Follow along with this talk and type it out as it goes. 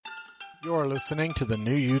You're listening to the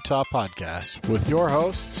New Utah Podcast with your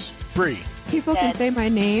hosts, Bree, People can say my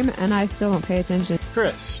name and I still don't pay attention.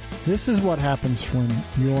 Chris, This is what happens when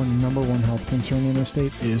your number one health concern in the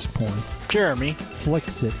state is porn. Jeremy,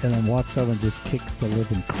 Flicks it and then walks over and just kicks the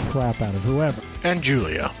living crap out of whoever. and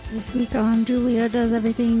Julia. This week on Julia Does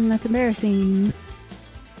Everything That's Embarrassing.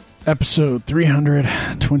 Episode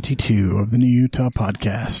 322 of the New Utah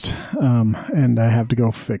Podcast. And I have to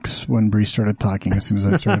go fix when Bree started talking as soon as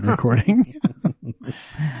I started recording.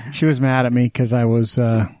 She was mad at me because I was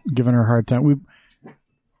giving her a hard time.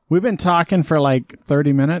 We've been talking for like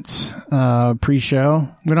 30 minutes pre-show.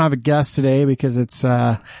 We don't have a guest today because it's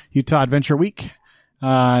Utah Adventure Week.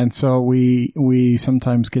 And so we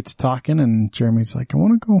sometimes get to talking, and Jeremy's like, I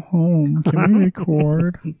want to go home. Can we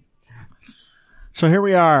record? So here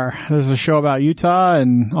we are. There's a show about Utah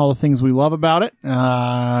and all the things we love about it.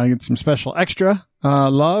 I get some special extra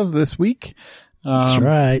love this week. That's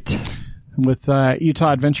right. With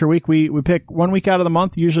Utah Adventure Week, we pick 1 week out of the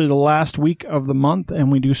month, usually the last week of the month,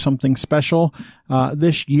 and we do something special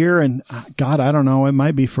this year. And God, I don't know, it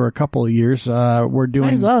might be for a couple of years. We're doing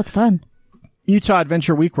Might as well, it's fun. Utah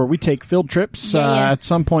Adventure Week, where we take field trips at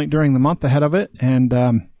some point during the month ahead of it,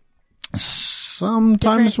 and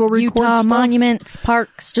sometimes we'll record Utah stuff. monuments,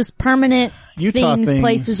 parks, just permanent Utah things,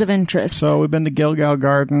 places of interest. So we've been to Gilgal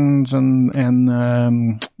Gardens and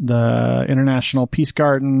the International Peace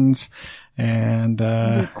Gardens, and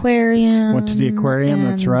the aquarium. went to the aquarium.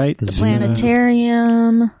 That's right. The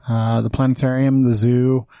planetarium. The planetarium, the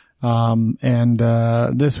zoo. And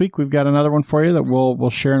this week we've got another one for you that we'll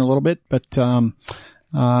share in a little bit. But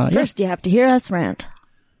First, you have to hear us rant.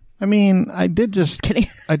 I mean, I did just Kidding.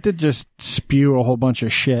 spew a whole bunch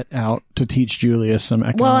of shit out to teach Julia some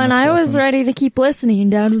economics Well, and I was lessons. ready to keep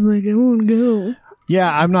listening. Dad was like, I won't go.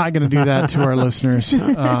 Yeah, I'm not going to do that to our listeners.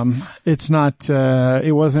 It's not,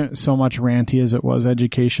 it wasn't so much ranty as it was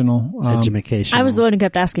educational. Education. I was the one who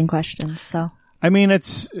kept asking questions, so. I mean,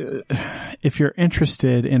 it's, if you're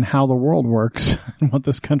interested in how the world works and what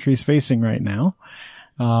this country's facing right now,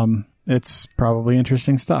 it's probably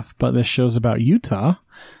interesting stuff. But this show's about Utah,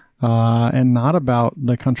 and not about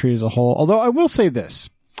the country as a whole. Although I will say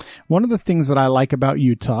this. One of the things that I like about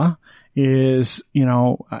Utah is, you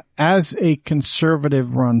know, as a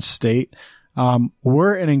conservative run state,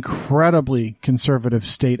 we're an incredibly conservative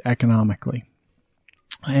state economically.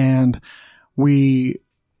 And we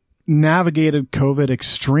navigated COVID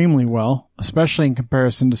extremely well, especially in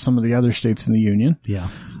comparison to some of the other states in the union. Yeah.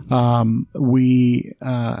 We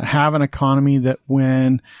have an economy that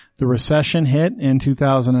when the recession hit in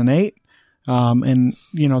 2008, and,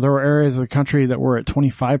 you know, there were areas of the country that were at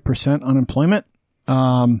 25% unemployment.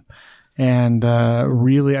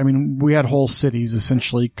 Really, I mean, we had whole cities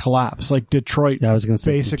essentially collapse, like Detroit. Yeah, I was going to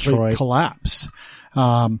say basically Detroit. collapse.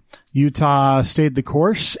 Utah stayed the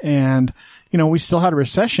course, and, you know, we still had a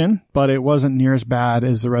recession, but it wasn't near as bad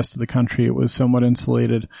as the rest of the country. It was somewhat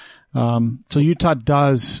insulated. So Utah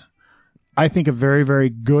does, I think, a very, very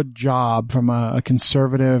good job from a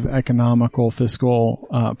conservative, economical, fiscal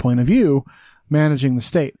point of view, managing the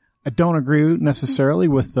state. I don't agree necessarily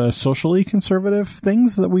with the socially conservative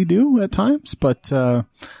things that we do at times, but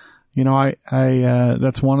you know, I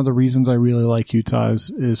that's one of the reasons I really like Utah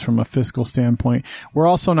is from a fiscal standpoint. We're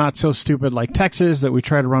also not so stupid like Texas that we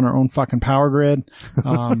try to run our own fucking power grid.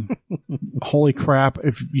 Holy crap.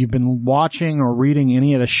 If you've been watching or reading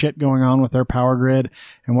any of the shit going on with their power grid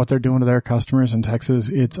and what they're doing to their customers in Texas,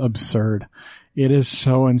 it's absurd. It is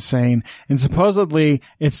so insane. And supposedly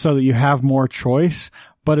it's so that you have more choice,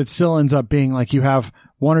 but it still ends up being like you have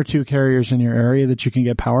one or two carriers in your area that you can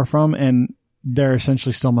get power from, and they're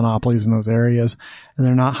essentially still monopolies in those areas, and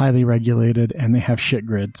they're not highly regulated, and they have shit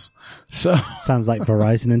grids. So Sounds like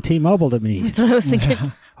Verizon and T-Mobile to me. That's what I was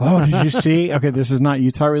thinking. oh, did you see? Okay, this is not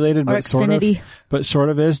Utah related, Or but Xfinity. sort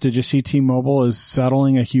of is. Did you see T-Mobile is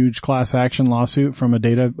settling a huge class action lawsuit from a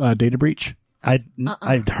data breach?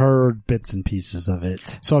 I've heard bits and pieces of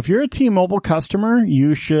it. So if you're a T-Mobile customer,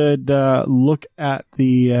 you should look at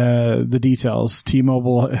the details.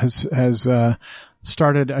 T-Mobile has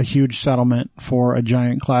started a huge settlement for a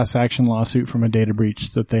giant class action lawsuit from a data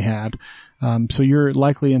breach that they had. So you're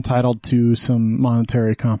likely entitled to some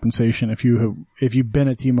monetary compensation if you've been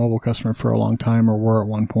a T-Mobile customer for a long time or were at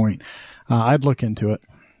one point. I'd look into it.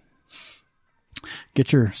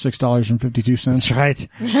 Get your $6.52. That's right.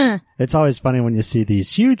 It's always funny when you see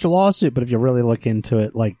these huge lawsuits, but if you really look into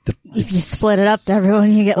it, like You can split it up to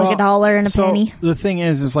everyone. You get like $1 and a penny. The thing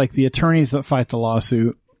is like the attorneys that fight the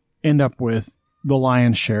lawsuit end up with the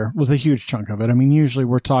lion's share, with a huge chunk of it. I mean, usually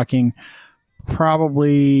we're talking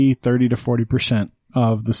probably 30 to 40%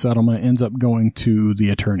 of the settlement ends up going to the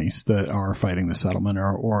attorneys that are fighting the settlement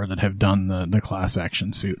or that have done the class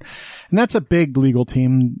action suit. And that's a big legal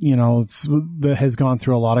team, that has gone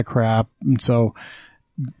through a lot of crap. And so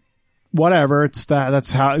whatever,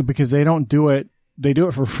 that's how, because they don't do it. They do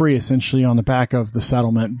it for free, essentially, on the back of the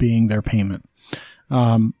settlement being their payment.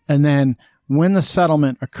 And then when the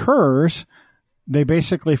settlement occurs, they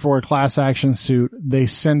basically, for a class action suit, they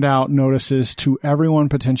send out notices to everyone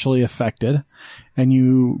potentially affected, and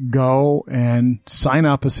you go and sign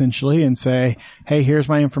up essentially and say, hey, here's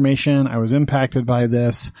my information. I was impacted by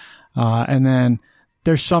this. And then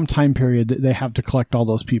there's some time period that they have to collect all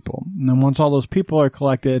those people. And then once all those people are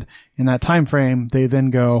collected in that time frame, they then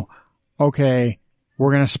go, okay,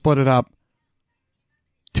 we're going to split it up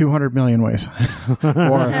 200 million ways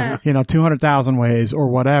or, 200,000 ways or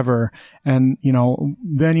whatever. And,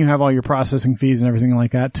 then you have all your processing fees and everything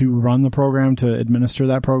like that to run the program, to administer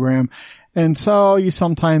that program. And so you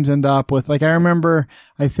sometimes end up with, like, I remember,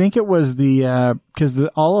 I think it was cause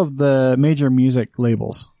all of the major music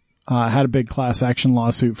labels, had a big class action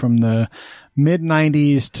lawsuit from the mid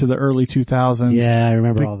 90s to the early 2000s. Yeah, I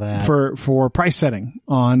remember all that. For price setting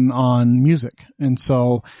on music. And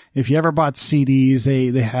so if you ever bought CDs,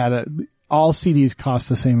 they had all CDs cost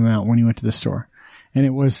the same amount when you went to the store. And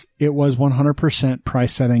it was 100%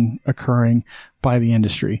 price setting occurring by the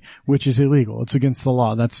industry, which is illegal. It's against the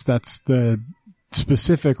law. That's the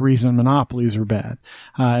specific reason monopolies are bad.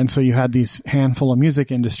 And so you had these handful of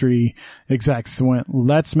music industry execs who went,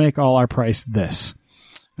 let's make all our price this.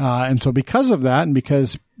 And so because of that, and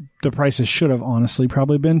because the prices should have honestly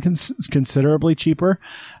probably been considerably cheaper,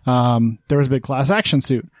 there was a big class action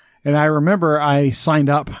suit. And I remember I signed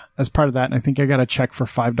up as part of that, and I think I got a check for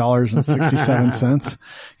 $5.67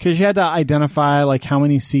 because you had to identify like how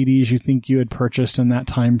many CDs you think you had purchased in that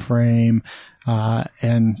time frame.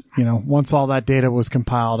 And once all that data was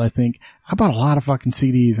compiled, I think I bought a lot of fucking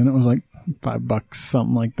CDs, and it was like $5,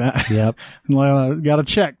 something like that. Yep. And I got a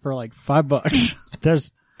check for like $5.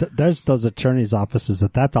 There's those attorneys' offices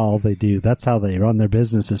that's all they do. That's how they run their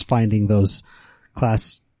business, is finding those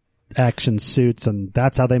class action suits, and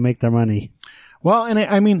that's how they make their money. Well, and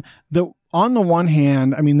on the one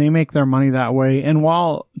hand, they make their money that way. And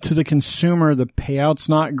while to the consumer, the payout's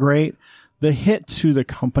not great, the hit to the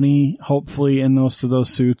company, hopefully in those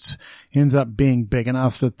suits, ends up being big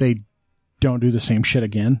enough that they don't do the same shit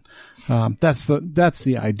again. That's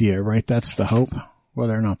the idea, right? That's the hope.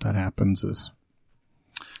 Whether or not that happens is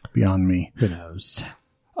beyond me. Who knows?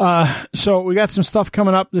 So we got some stuff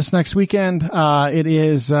coming up this next weekend. It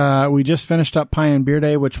is, we just finished up Pie and Beer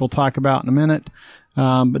Day, which we'll talk about in a minute.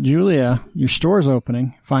 But Julia, your store's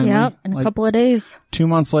opening finally. Yep, in a couple of days. 2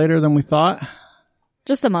 months later than we thought.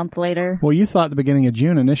 Just a month later. Well, you thought the beginning of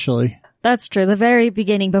June initially. That's true. The very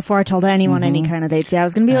beginning, before I told anyone any kind of dates. Yeah, I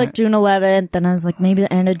was going to be like June 11th, then I was like maybe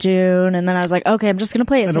the end of June, and then I was like, okay, I'm just going to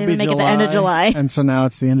play it safe and make it the end of July. And so now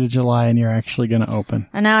it's the end of July, and you're actually going to open.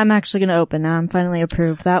 And now I'm actually going to open. Now I'm finally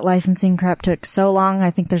approved. That licensing crap took so long.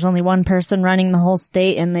 I think there's only one person running the whole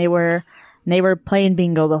state, and they were playing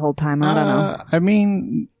bingo the whole time. I don't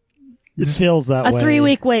know. It feels that way. A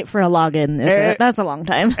 3-week wait for a login. That's a long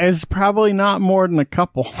time. It's probably not more than a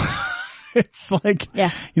couple. It's like,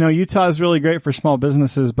 Utah is really great for small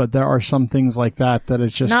businesses, but there are some things like that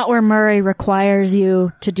it's just not where Murray requires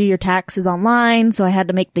you to do your taxes online. So I had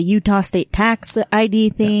to make the Utah State Tax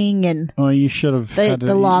ID thing, and you should have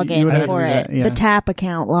the login for it, the TAP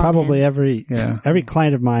account login. Probably every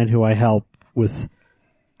client of mine who I help with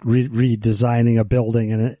redesigning a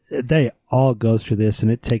building, and they all go through this, and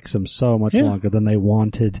it takes them so much longer than they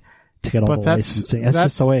wanted to get all the licensing. That's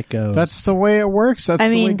just the way it goes. That's the way it works. That's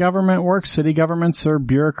the way government works. City governments are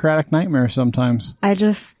bureaucratic nightmares sometimes. I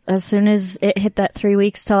just, as soon as it hit that 3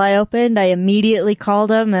 weeks till I opened, I immediately called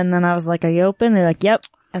them, and then I was like, are you open? They're like, yep.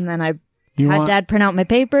 And then I had Dad print out my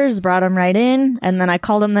papers, brought them right in, and then I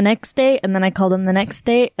called him the next day, and then I called him the next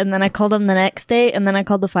day, and then I called him the next day, and then I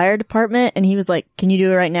called the fire department, and he was like, can you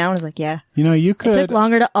do it right now? And I was like, yeah. You could. It took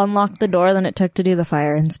longer to unlock the door than it took to do the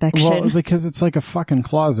fire inspection. Well, because it's like a fucking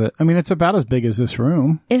closet. It's about as big as this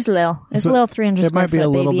room. It's little. It's a little 300 It might be a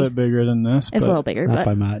little bit bigger than this. It's a little bigger, not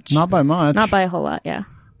by much. Not by much. Not by a whole lot, yeah.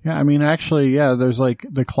 Yeah, actually, there's like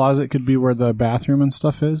the closet could be where the bathroom and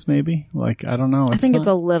stuff is, maybe. Like, I don't know. I think it's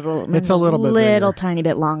a little bit bigger. Tiny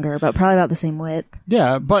bit longer, but probably about the same width.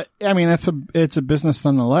 Yeah, but it's a business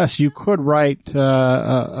nonetheless. You could write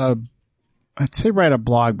a I'd say write a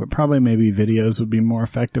blog, but probably maybe videos would be more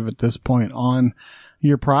effective at this point on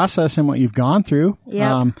your process and what you've gone through.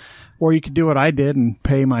 Yep. Or you could do what I did and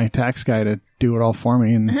pay my tax guy to do it all for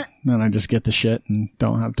me, and then I just get the shit and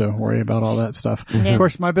don't have to worry about all that stuff. Yeah. Of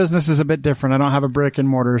course, my business is a bit different. I don't have a brick and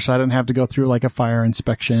mortar, so I didn't have to go through like a fire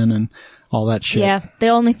inspection and all that shit. Yeah, the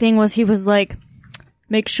only thing was he was like,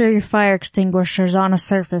 make sure your fire extinguisher's on a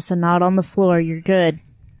surface and not on the floor. You're good.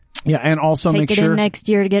 Yeah, and also Take it in next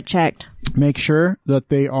year to get checked. Make sure that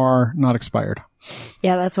they are not expired.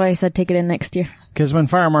 Yeah, that's why I said take it in next year. Because when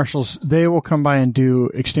fire marshals, they will come by and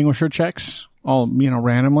do extinguisher checks, all,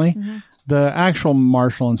 randomly. Mm-hmm. The actual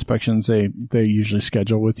marshal inspections, they usually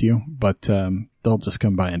schedule with you, but they'll just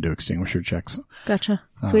come by and do extinguisher checks. Gotcha.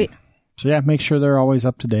 Sweet. So yeah, make sure they're always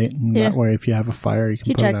up to date, and that way, if you have a fire, you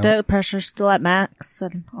can put it out. He checked it, the pressure's still at max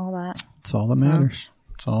and all that. That's all that matters.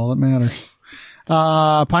 It's all that matters.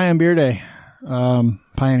 Pioneer Day.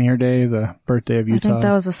 Pioneer Day, the birthday of Utah. I think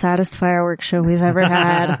that was the saddest fireworks show we've ever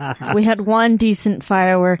had. We had one decent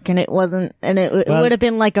firework, and it wasn't, and it would have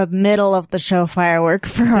been like a middle of the show firework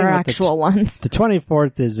for our actual ones. The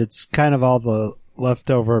 24th it's kind of all the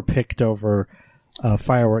leftover, picked over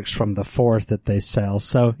fireworks from the 4th that they sell.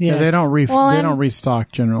 So yeah, they don't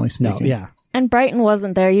restock, generally speaking. No, yeah. And Brighton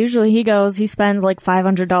wasn't there. Usually he spends like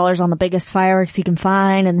 $500 on the biggest fireworks he can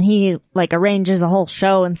find, and he like arranges a whole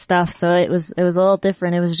show and stuff. So it was a little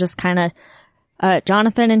different. It was just kind of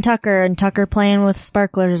Jonathan and Tucker playing with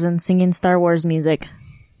sparklers and singing Star Wars music.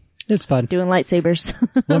 It's fun. Doing lightsabers.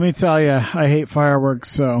 Let me tell you, I hate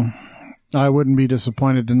fireworks, so I wouldn't be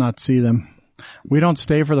disappointed to not see them. We don't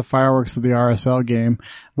stay for the fireworks of the RSL game,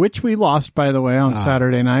 which we lost, by the way, on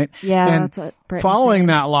Saturday night. Yeah, and that's what Brett following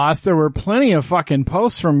that loss, there were plenty of fucking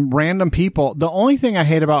posts from random people. The only thing I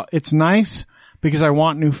hate about it's nice because I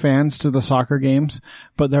want new fans to the soccer games,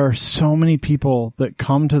 but there are so many people that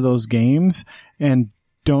come to those games and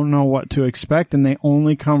don't know what to expect, and they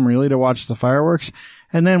only come really to watch the fireworks.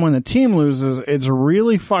 And then when the team loses, it's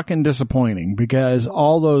really fucking disappointing because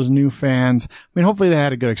all those new fans, I mean, hopefully they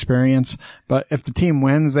had a good experience, but if the team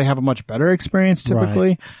wins, they have a much better experience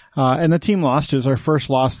typically. Right. And the team lost is our first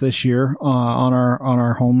loss this year, on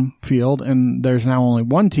our home field. And there's now only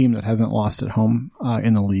one team that hasn't lost at home,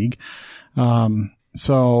 in the league.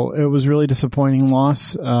 So it was really disappointing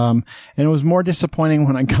loss. And it was more disappointing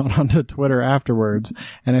when I got onto Twitter afterwards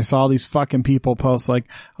and I saw these fucking people post like,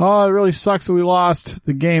 oh, it really sucks that we lost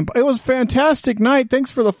the game. But it was a fantastic night. Thanks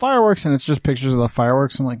for the fireworks. And it's just pictures of the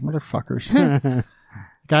fireworks. I'm like, motherfuckers.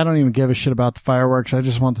 I don't even give a shit about the fireworks. I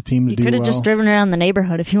just want the team to do well. You could have just driven around the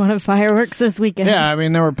neighborhood if you wanted fireworks this weekend. Yeah, I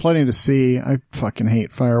mean, there were plenty to see. I fucking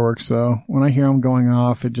hate fireworks though. When I hear them going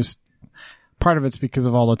off, it just, part of it's because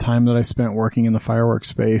of all the time that I spent working in the fireworks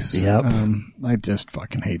space. Yep. I just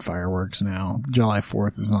fucking hate fireworks now. July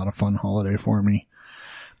 4th is not a fun holiday for me.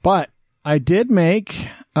 But I did make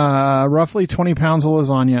roughly 20 pounds of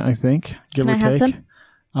lasagna, I think, give or take. Can I have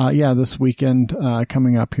some? Yeah, this weekend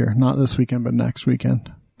coming up here. Not this weekend, but next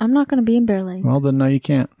weekend. I'm not going to be in Bear Lake. Well, then no, you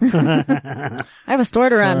can't. I have a store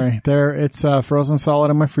to run. Sorry. It's frozen solid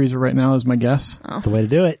in my freezer right now is my guess. That's the way to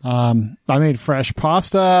do it. I made fresh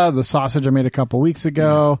pasta. The sausage I made a couple weeks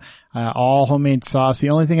ago. All homemade sauce. The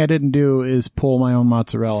only thing I didn't do is pull my own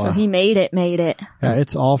mozzarella. So he made it. Yeah,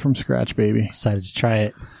 it's all from scratch, baby. Decided to try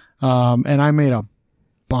it. And I made a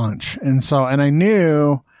bunch. And I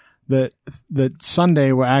knew that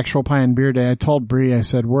Sunday, actual Pie and Beer Day, I told Bree, I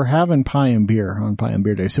said, we're having pie and beer on Pie and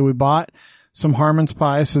Beer Day. So we bought some Harmon's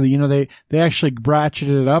pies so that, they actually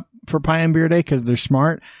ratcheted it up for Pie and Beer Day because they're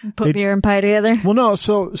smart. Put beer and pie together? Well, no.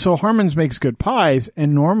 So Harmon's makes good pies,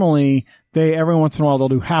 and normally every once in a while they'll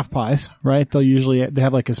do half pies, right? They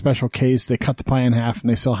have like a special case. They cut the pie in half and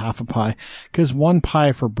they sell half a pie because one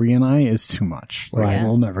pie for Bree and I is too much. Like,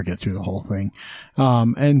 we'll never get through the whole thing.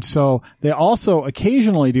 And so they also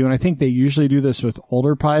occasionally do, and I think they usually do this with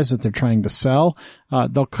older pies that they're trying to sell.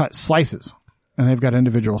 They'll cut slices and they've got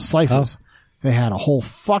individual slices. Oh. They had a whole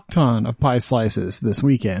fuck ton of pie slices this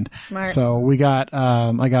weekend. Smart. So we got,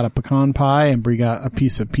 I got a pecan pie and Brie got a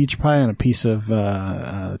piece of peach pie and a piece of,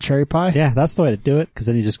 cherry pie. Yeah, that's the way to do it. Cause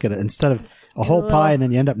then you just get it instead of a whole pie and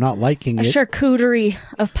then you end up not liking it. A charcuterie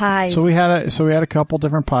of pies. So we had a couple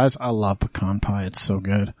different pies. I love pecan pie. It's so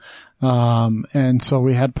good. And so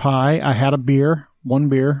we had pie. I had one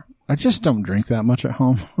beer. I just don't drink that much at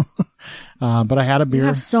home. But I had a beer. You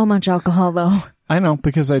have so much alcohol though. I know,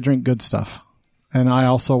 because I drink good stuff. And I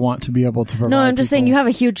also want to be able to provide. No, I'm just saying you have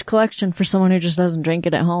a huge collection for someone who just doesn't drink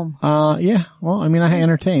it at home. Yeah. Well, I mean, I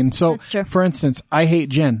entertain. So, that's true. For instance, I hate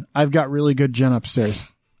gin. I've got really good gin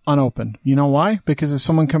upstairs. unopened. You know why? Because if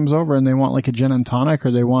someone comes over and they want like a gin and tonic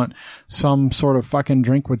or they want some sort of fucking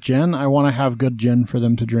drink with gin, I want to have good gin for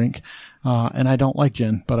them to drink. And I don't like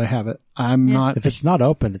gin, but I have it. I'm not. If it's not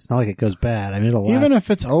open, it's not like it goes bad. I mean, it'll last. Even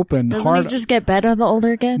if it's open, Doesn't it just get better the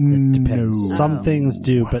older it gets? It depends. No. Some things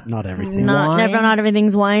do, but not everything. Not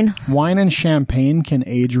everything's wine. Wine and champagne can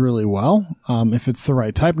age really well, if it's the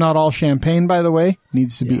right type. Not all champagne, by the way,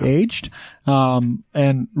 needs to be aged.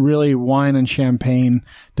 And really wine and champagne,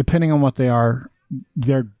 depending on what they are,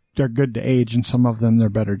 they're good to age, and some of them they're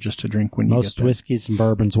better just to drink when you Most get them. whiskeys and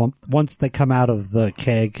bourbons, once they come out of the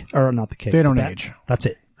keg, or not the keg, they don't age. That's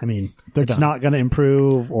it. I mean, They're it's done. not going to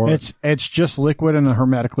improve, or it's just liquid in a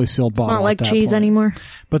hermetically sealed bottle. It's not like at that cheese point. anymore.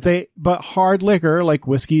 But hard liquor like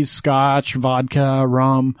whiskeys, scotch, vodka,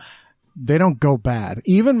 rum, they don't go bad.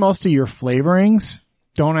 Even most of your flavorings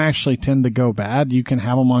don't actually tend to go bad. You can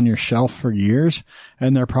have them on your shelf for years,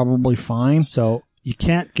 and they're probably fine. So you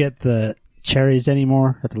can't get the cherries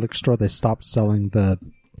anymore at the liquor store. They stopped selling the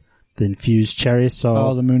infused cherries.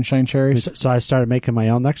 So the moonshine cherries. So I started making my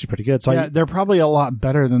own. They're actually pretty good. So they're probably a lot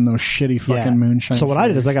better than those shitty fucking moonshine. So what I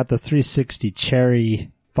did cherries. is I got the 360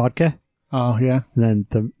 cherry vodka. Oh yeah. And then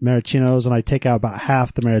the mararachinos, and I take out about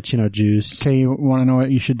half the maraschino juice. Okay, you want to know what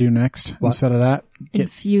you should do next instead of that?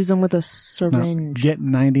 Infuse them with a syringe. Get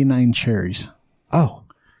 99 cherries. Oh.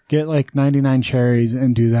 Get like 99 cherries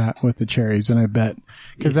and do that with the cherries, and I bet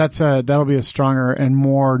because that'll be a stronger and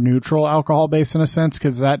more neutral alcohol base in a sense,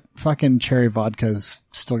 because that fucking cherry vodka's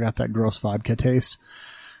still got that gross vodka taste.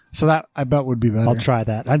 So that I bet would be better. I'll try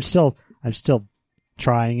that. I'm still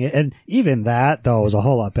trying it, and even that though is a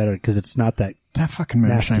whole lot better because it's not that fucking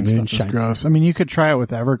moonshine nasty stuff is gross. I mean, you could try it with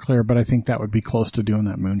Everclear, but I think that would be close to doing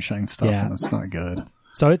that moonshine stuff, and it's not good.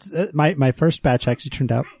 So it's my first batch actually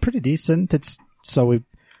turned out pretty decent. So we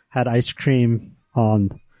had ice cream on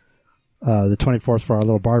the 24th for our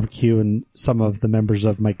little barbecue, and some of the members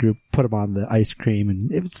of my group put them on the ice cream,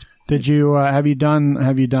 and it was. Did you have you done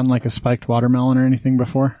like a spiked watermelon or anything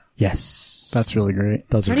before? Yes, that's really great.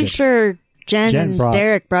 Those are pretty good. sure Jen and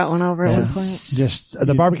Derek brought one over at one point. Just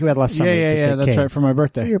the barbecue we had last summer. Yeah. That's right, for my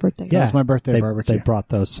birthday. Your birthday. Yeah, that was my birthday barbecue. They brought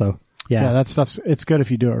those, so. Yeah, that stuff's, it's good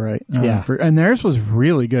if you do it right. Yeah. And theirs was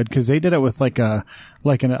really good because they did it with like a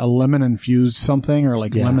lemon infused something, or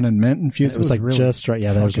like lemon and mint infused. It was like really just right.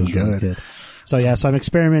 Yeah, that was really good. So so I'm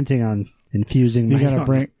experimenting on infusing. You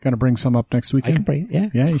gonna bring some up next weekend? I can bring it, yeah.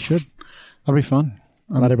 Yeah, you should. That'll be fun.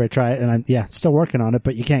 Let everybody try it, and I'm still working on it,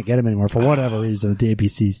 but you can't get them anymore for whatever reason. The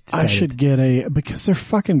DABC's decided. I should get because they're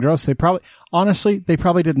fucking gross. They probably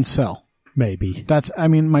didn't sell. Maybe.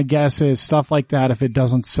 My guess is stuff like that. If it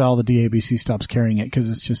doesn't sell, the DABC stops carrying it because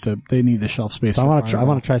it's just they need the shelf space. So I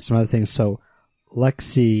want to try some other things. So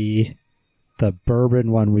Lexi, the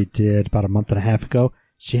bourbon one we did about a month and a half ago,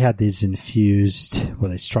 she had these infused, were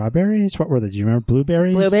they strawberries? What were they? Do you remember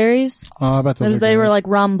blueberries? Blueberries? Oh, I bet they were like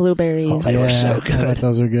rum blueberries. Oh, they were so good. I bet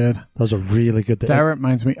those are good. Those are really good. That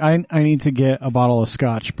reminds me, I need to get a bottle of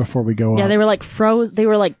scotch before we go out. Yeah, they were like they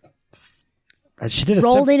were like she did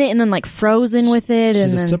rolled in it and then like frozen with it. She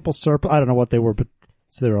and did then a simple syrup. I don't know what they were, but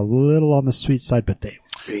so they were a little on the sweet side, but they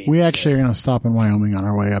we actually are going to stop in Wyoming on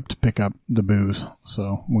our way up to pick up the booze,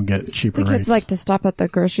 so we'll get cheaper the rates. kids like to stop at the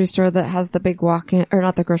grocery store that has the big walk-in, or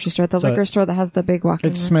not the grocery store, the liquor store that has the big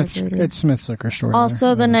walk-in. It's Smith's liquor store.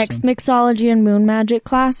 Also, the next mixology and moon magic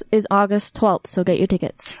class is August 12th, so get your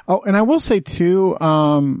tickets. Oh, and I will say too,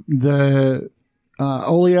 the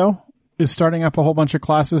Olio is starting up a whole bunch of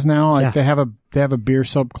classes now. Like they have a beer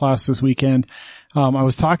soap class this weekend. I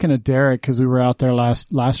was talking to Derek because we were out there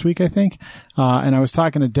last week, I think. And I was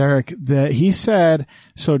talking to Derek that he said,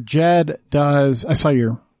 so Jed does, I saw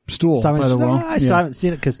your stool by the way. I still haven't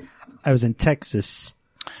seen it because I was in Texas.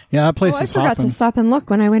 Yeah, that place I is forgot hopping. to stop and look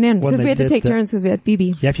when I went in because we had to take turns because we had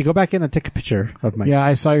Phoebe. Yeah, if you go back in and take a picture of my. Yeah,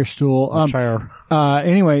 I saw your stool.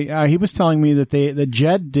 Anyway, he was telling me that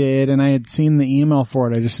Jed did, and I had seen the email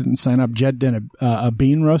for it. I just didn't sign up. Jed did a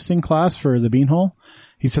bean roasting class for the Bean Hole.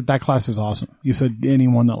 He said that class is awesome. He said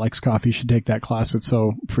anyone that likes coffee should take that class. It's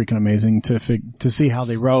so freaking amazing to see how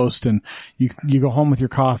they roast, and you go home with your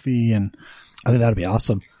coffee, and I think that'd be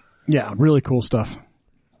awesome. Yeah, really cool stuff.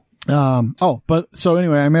 But so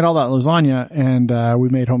anyway, I made all that lasagna, and we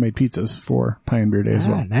made homemade pizzas for Pie and Beer Day as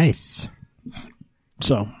well. Nice.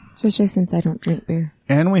 So, especially since I don't drink beer.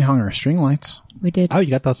 And we hung our string lights. We did. Oh,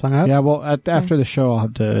 you got those hung up? Yeah, well, after the show, I'll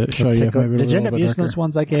have to show you. Did you end up using those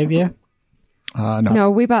ones I gave you? No.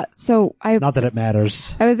 No, we bought, not that it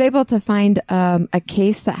matters. I was able to find, a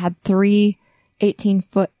case that had 3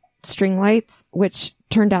 18-foot string lights, which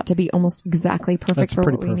turned out to be almost exactly perfect for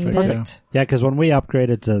what we needed. Perfect. Yeah, because when we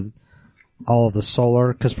upgraded to all of the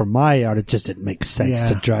solar, because for my yard, it just didn't make sense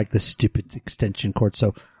to drag the stupid extension cord.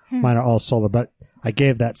 So mine are all solar, but I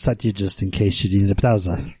gave that set to you just in case you needed it, but that was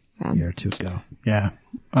a year or two ago. Yeah.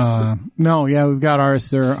 We've got ours.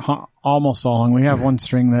 They're almost all hung. We have one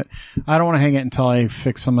string that I don't want to hang it until I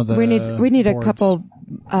fix some of the We need boards. A couple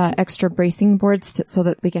extra bracing boards so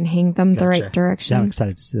that we can hang them the right direction. Yeah, I'm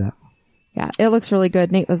excited to see that. Yeah, it looks really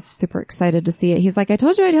good. Nate was super excited to see it. He's like, I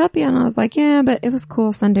told you I'd help you. And I was like, yeah, but it was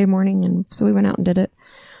cool Sunday morning. And so we went out and did it.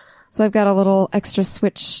 So I've got a little extra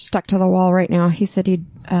switch stuck to the wall right now. He said he'd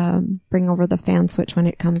bring over the fan switch when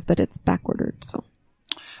it comes, but it's back-ordered. So.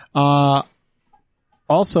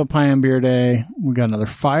 Also, Pie and Beer Day, we got another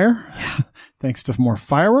fire. Thanks to more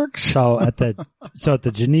fireworks. So at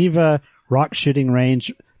the Geneva rock shooting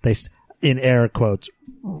range, in air quotes,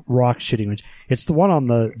 rock shooting range. It's the one on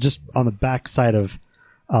the back side of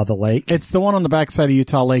the lake. It's the one on the back side of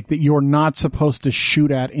Utah Lake that you're not supposed to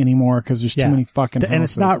shoot at anymore because there's too many fucking houses. And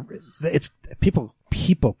it's not. It's people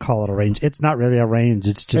call it a range. It's not really a range.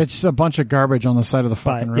 It's a bunch of garbage on the side of the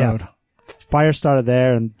fucking road. Fire started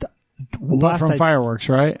there, and from fireworks,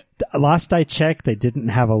 right? Last I checked, they didn't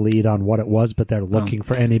have a lead on what it was, but they're looking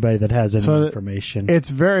for anybody that has any information. It's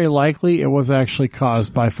very likely it was actually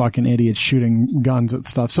caused by fucking idiots shooting guns at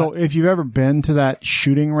stuff. So if you've ever been to that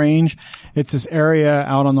shooting range, it's this area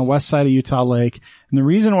out on the west side of Utah Lake. And the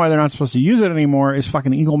reason why they're not supposed to use it anymore is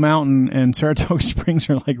fucking Eagle Mountain and Saratoga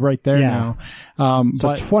Springs are like right there now.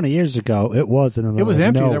 So 20 years ago, it was in the middle. It was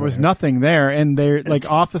empty. Nowhere. There was nothing there. And they're like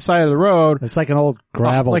off the side of the road. It's like an old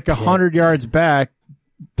gravel like 100 yards back.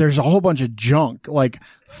 There's a whole bunch of junk, like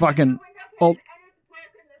fucking. Oh,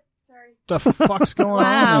 the fuck's going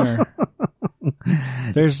on there?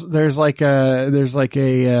 There's like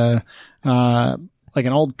an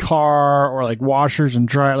old car or like washers and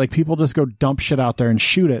dryer. Like people just go dump shit out there and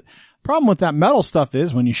shoot it. Problem with that metal stuff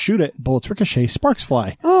is when you shoot it, bullets ricochet, sparks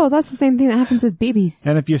fly. Oh, that's the same thing that happens with BBs.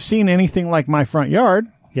 And if you've seen anything like my front yard.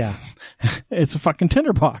 Yeah. It's a fucking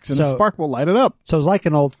tinderbox and a spark will light it up. So it's like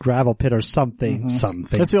an old gravel pit or something.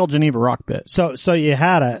 That's the old Geneva rock pit. So you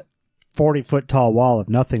had a 40-foot tall wall of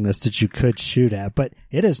nothingness that you could shoot at, but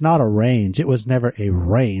it is not a range. It was never a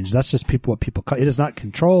range. That's just what people call it. It is not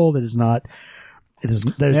controlled. They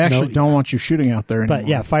actually don't want you shooting out there anymore. But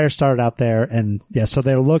yeah, fire started out there and so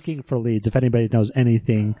they're looking for leads. If anybody knows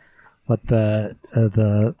anything, let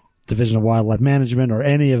the Division of Wildlife Management or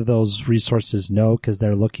any of those resources know, because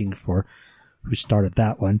they're looking for who started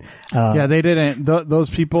that one. They didn't. Those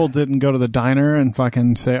people didn't go to the diner and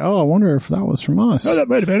fucking say, "Oh, I wonder if that was from us." Oh, that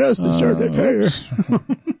might have been us that started that fire.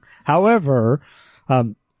 However,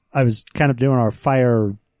 I was kind of doing our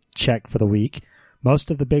fire check for the week. Most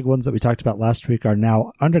of the big ones that we talked about last week are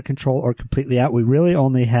now under control or completely out. We really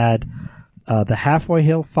only had the Halfway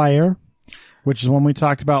Hill fire, which is one we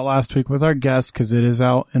talked about last week with our guest, because it is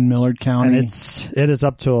out in Millard County. And it is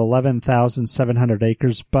up to 11,700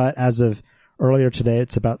 acres, but as of earlier today,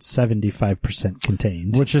 it's about 75%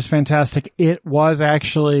 contained. Which is fantastic. It was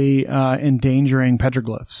actually endangering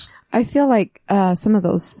petroglyphs. I feel like some of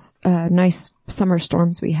those nice summer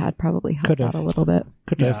storms we had probably helped out a little bit.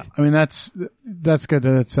 I mean, that's good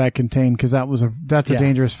that it's that contained, because that's a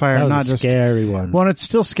dangerous fire. That was not a just scary one. Well, it's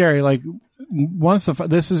still scary. Like once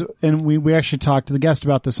we actually talked to the guest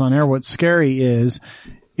about this on air. What's scary is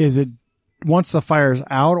it once the fire's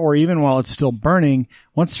out, or even while it's still burning,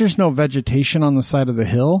 once there's no vegetation on the side of the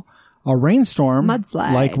hill, a rainstorm,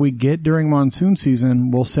 mudslide, like we get during monsoon season,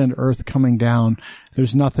 will send earth coming down.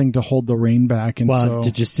 There's nothing to hold the rain back. And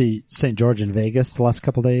did you see St. George in Vegas the last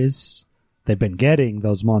couple of days? They've been getting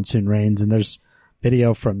those monsoon rains, and there's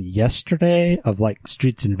video from yesterday of like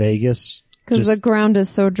streets in Vegas. Because the ground is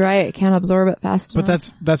so dry, it can't absorb it fast enough.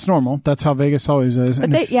 But that's normal. That's how Vegas always is. But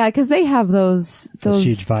because they have those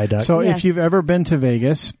huge viaducts. So if you've ever been to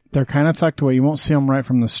Vegas, they're kind of tucked away. You won't see them right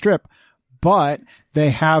from the strip, but they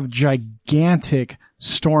have gigantic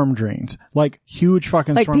storm drains, like huge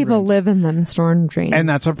fucking storm drains. Like people live in them storm drains. And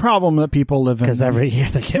that's a problem that people live in. Because every year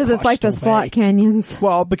they get Because it's like the slot canyons.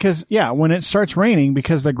 Well, because, when it starts raining,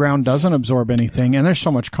 because the ground doesn't absorb anything, and there's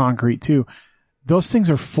so much concrete too, those things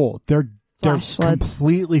are full. They're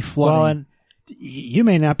completely flooding. Well, and you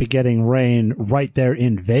may not be getting rain right there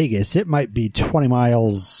in Vegas. It might be 20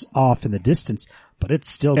 miles off in the distance, but it's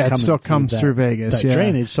still coming. It still comes through Vegas,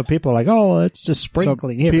 drainage. So people are like, "Oh, it's just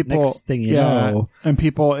sprinkling here." People, next thing you know, and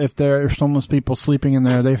people, if there's homeless people sleeping in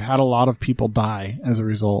there, they've had a lot of people die as a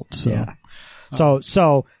result. So,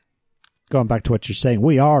 so going back to what you're saying,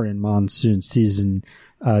 we are in monsoon season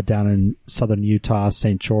down in southern Utah,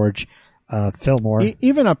 St. George, Fillmore.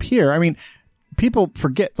 Even up here, I mean, people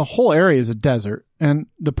forget the whole area is a desert. And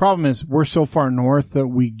the problem is we're so far north that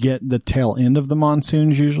we get the tail end of the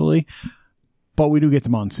monsoons usually, but we do get the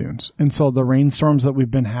monsoons. And so the rainstorms that we've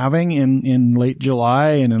been having in late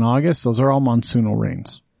July and in August, those are all monsoonal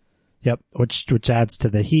rains. Yep, which adds to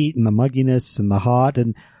the heat and the mugginess and the hot.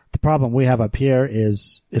 And the problem we have up here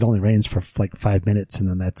is it only rains for like 5 minutes and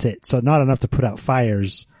then that's it. So not enough to put out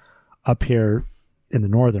fires up here in the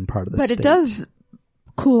northern part of the state. But it does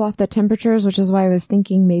cool off the temperatures, which is why I was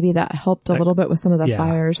thinking maybe that helped a little bit with some of the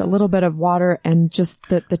fires. A little bit of water and just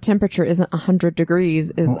the temperature isn't 100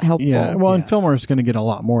 degrees is helpful. Yeah, well, and Fillmore is going to get a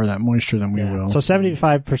lot more of that moisture than we will. So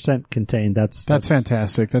 75% contained. That's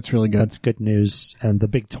fantastic. That's really good. That's good news. And the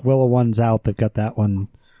big Tooele one's out. They've got that one.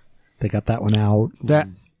 They got that one out. That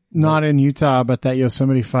not in Utah, but that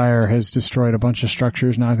Yosemite fire has destroyed a bunch of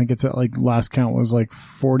structures. Now I think it's at like last count was like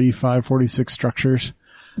 45, 46 structures.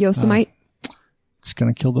 Yosemite. It's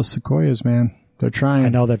going to kill the sequoias, man. They're trying. I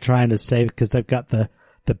know they're trying to save because they've got the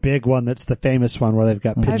big one that's the famous one where they've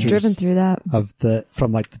got pictures. I've driven through that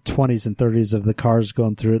from like the 20s and 30s of the cars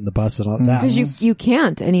going through it and the bus and all that. Because you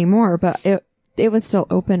can't anymore, but it was still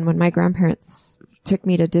open when my grandparents took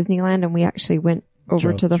me to Disneyland and we actually went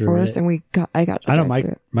over to the forest and I got to I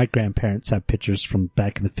know my grandparents have pictures from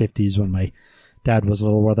back in the 50s when my dad was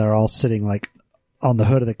little where they're all sitting like on the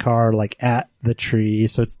hood of the car, like at the tree.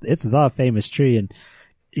 So it's the famous tree. And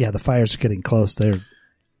yeah, the fires are getting close there.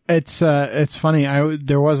 It's funny.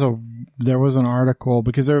 There was an article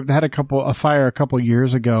because they had a fire a couple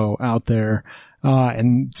years ago out there.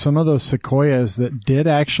 And some of those sequoias that did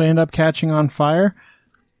actually end up catching on fire,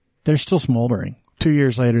 they're still smoldering. 2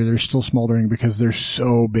 years later, they're still smoldering because they're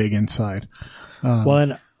so big inside.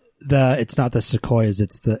 And it's not the sequoias,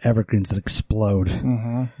 it's the evergreens that explode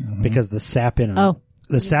because the sap in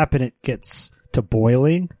it gets to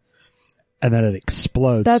boiling and then it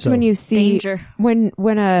explodes. That's when you see danger. When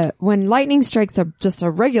lightning strikes just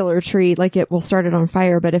a regular tree, like it will start it on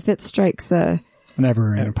fire. But if it strikes a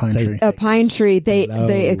pine tree,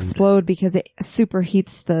 they explode because it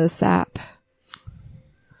superheats the sap.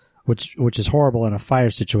 Which is horrible in a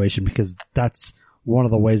fire situation because that's one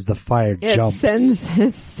of the ways the fire jumps.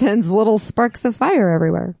 It sends little sparks of fire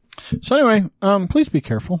everywhere. So anyway, please be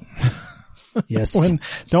careful. Yes.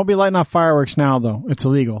 Don't be lighting off fireworks now, though. It's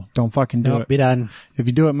illegal. Don't fucking do it. Be done. If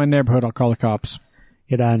you do it in my neighborhood, I'll call the cops.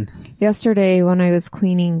 You're done. Yesterday, when I was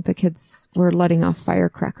cleaning, the kids were letting off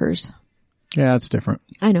firecrackers. Yeah, it's different.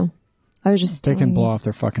 I know. I was just They can blow off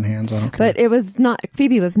their fucking hands. I don't care. But it was not,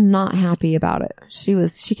 Phoebe was not happy about it.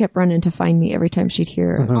 She kept running to find me every time she'd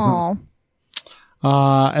hear. Aw.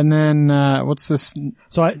 And then, what's this?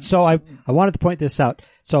 So I wanted to point this out.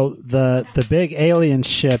 So the big alien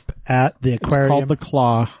ship at the aquarium. It's called the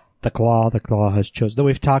Claw. The Claw has chosen that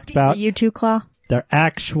we've talked about. The U2 Claw. They're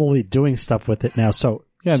actually doing stuff with it now. So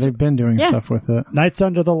yeah, they've been doing stuff with it. Nights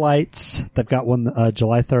Under the Lights. They've got one,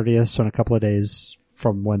 July 30th. So in a couple of days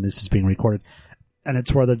from when this is being recorded. And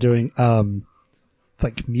it's where they're doing, it's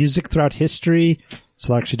like music throughout history.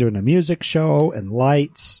 So they're actually doing a music show and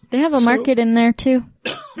lights. They have a market in there too.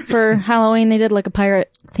 For Halloween, they did like a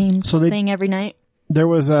pirate themed thing every night. There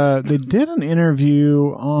was they did an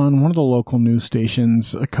interview on one of the local news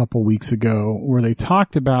stations a couple weeks ago where they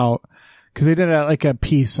talked about, cause they did a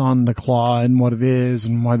piece on the Claw and what it is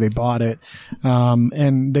and why they bought it.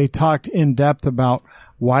 And they talked in depth about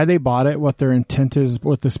why they bought it, what their intent is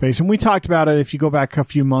with the space. And we talked about it. If you go back a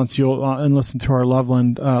few months, you'll and listen to our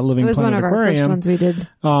Loveland Living Planet Aquarium. It was one of our first ones we did.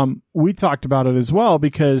 We talked about it as well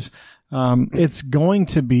because it's going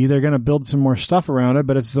to be, they're going to build some more stuff around it,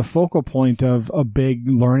 but it's the focal point of a big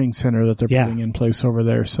learning center that they're putting in place over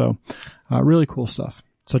there. So really cool stuff.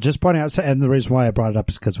 So just pointing out, and the reason why I brought it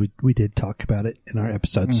up is because we did talk about it in our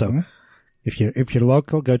episode. Mm-hmm. So if you're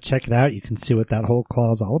local, go check it out. You can see what that whole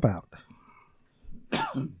Claw is all about.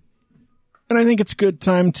 And I think it's a good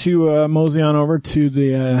time to mosey on over to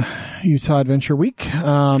the Utah Adventure Week.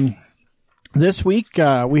 This week,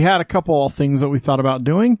 we had a couple of things that we thought about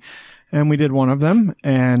doing, and we did one of them,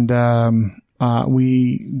 and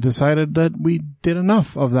we decided that we did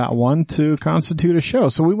enough of that one to constitute a show.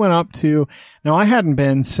 So we went up to, now I hadn't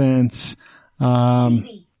been since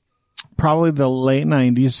probably the late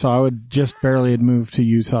 90s, so I would just barely had moved to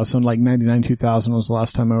Utah. So like 99, 2000 was the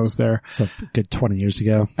last time I was there. So a good 20 years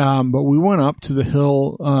ago. But we went up to the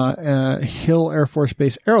Hill Air Force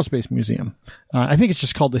Base Aerospace Museum. I think it's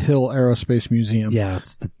just called the Hill Aerospace Museum. Yeah,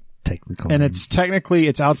 it's the technical And name.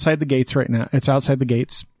 it's outside the gates right now. It's outside the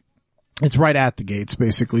gates. It's right at the gates,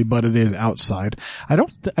 basically, but it is outside. I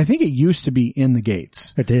think it used to be in the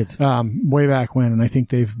gates. It did. Way back when, and I think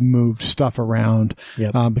they've moved stuff around.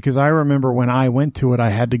 Yep. Because I remember when I went to it,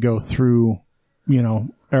 I had to go through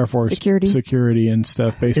Air Force security and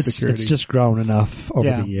stuff, base security. It's just grown enough over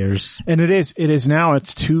the years. And it is now,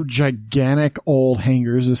 it's 2 gigantic old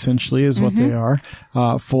hangars, essentially, is what they are,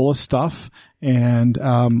 full of stuff. And,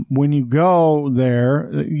 when you go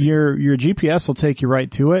there, your GPS will take you right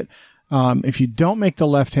to it. If you don't make the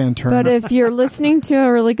left-hand turn. But if you're listening to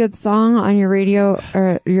a really good song on your radio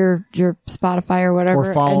or your Spotify or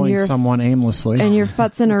whatever. Or following someone aimlessly. And you're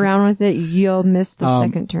futzing around with it, you'll miss the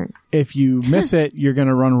second turn. If you miss it, you're going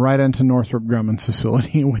to run right into Northrop Grumman's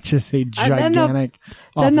facility, which is a gigantic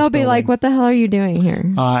Then they'll be like, what the hell are you doing here?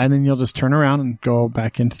 And then you'll just turn around and go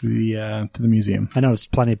back into the museum. I know there's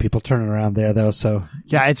plenty of people turning around there though, so.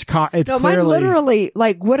 Yeah, it's clearly. Mine literally,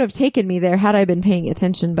 would have taken me there had I been paying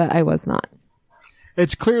attention, but I was not.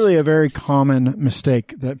 It's clearly a very common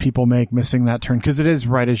mistake that people make, missing that turn, because it is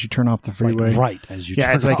right as you turn off the freeway. Right as you turn off.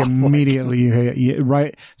 Yeah, it's like immediately you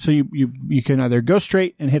right. So you can either go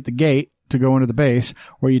straight and hit the gate to go into the base,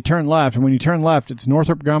 or you turn left, and when you turn left, it's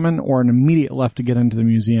Northrop Grumman or an immediate left to get into the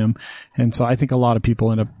museum. And so I think a lot of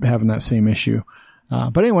people end up having that same issue.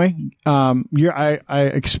 But anyway, I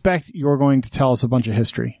expect you're going to tell us a bunch of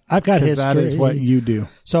history. I've got history. That is what you do.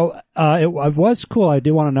 So, it was cool. I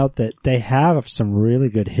do want to note that they have some really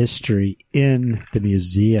good history in the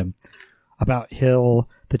museum about Hill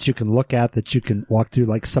that you can look at, that you can walk through,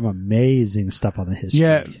 some amazing stuff on the history.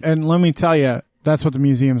 Yeah. And let me tell you, that's what the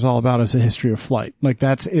museum is all about, is the history of flight.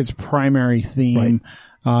 That's its primary theme. Right.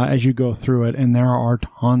 As you go through it, and there are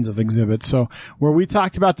tons of exhibits. So where we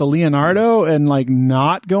talked about the Leonardo and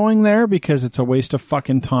not going there because it's a waste of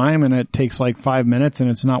fucking time and it takes 5 minutes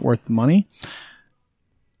and it's not worth the money.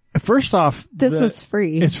 First off, this was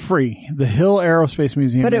free. It's free. The Hill Aerospace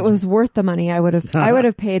Museum. But it was worth the money. I would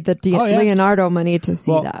have paid the Leonardo money to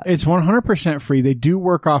see that. It's 100% free. They do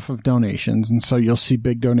work off of donations, and so you'll see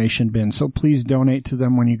big donation bins. So please donate to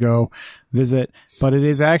them when you go visit. But it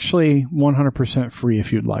is actually 100% free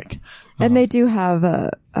if you'd like. And they do have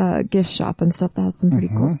a gift shop and stuff that has some pretty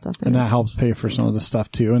cool stuff in it. And that helps pay for some of the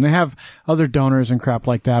stuff too. And they have other donors and crap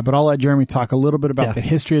like that. But I'll let Jeremy talk a little bit about the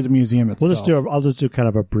history of the museum itself. I'll just do kind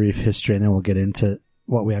of a brief history, and then we'll get into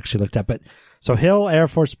what we actually looked at. But so Hill Air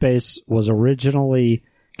Force Base was originally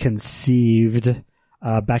conceived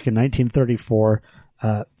back in 1934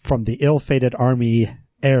 from the ill-fated Army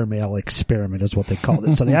airmail experiment, is what they called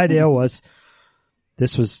it. So the idea was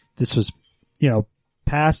this was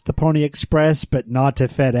past the Pony Express, but not to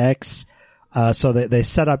FedEx. So they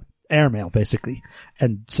set up airmail basically.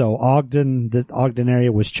 And so the Ogden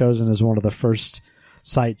area was chosen as one of the first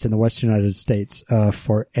sites in the Western United States,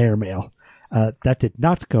 for airmail. That did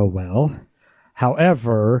not go well.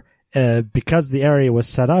 However, because the area was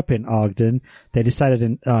set up in Ogden, they decided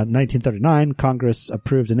in 1939, Congress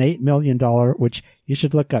approved an $8 million, which you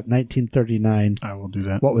should look up 1939. I will do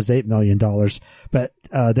that. What was $8 million? But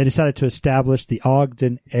they decided to establish the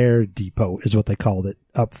Ogden Air Depot, is what they called it,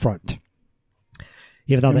 up front.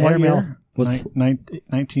 Even though the airmail was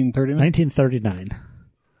 1939? 1939.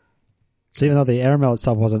 So even though the airmail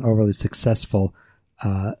itself wasn't overly successful,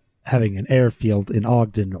 having an airfield in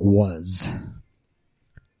Ogden was.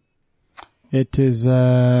 It is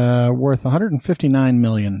worth $159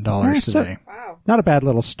 million today. Wow. Not a bad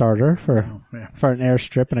little starter for an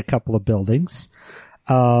airstrip and a couple of buildings.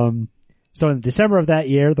 So in December of that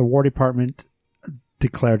year, the War Department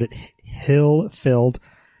declared it Hill-filled,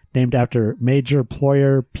 named after Major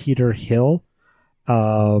Ployer Peter Hill,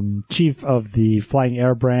 chief of the Flying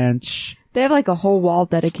Air Branch. They have a whole wall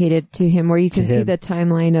dedicated to him where you can see the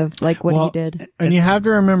timeline of what he did. And you have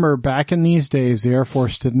to remember, back in these days, the Air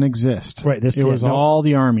Force didn't exist. Right. It was all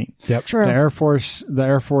the Army. Yep. True. The Air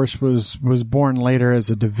Force was born later as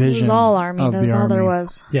a division. It was all Army. Of That's the all Army. there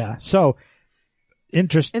was. Yeah. So In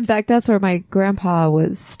fact, that's where my grandpa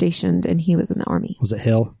was stationed, and he was in the Army. Was it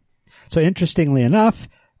Hill? So interestingly enough,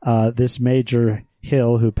 this Major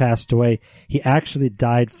Hill, who passed away, he actually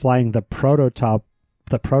died flying the prototype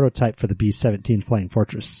for the B-17 Flying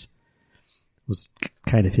Fortress. Was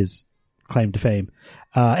kind of his claim to fame.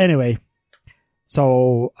 Anyway,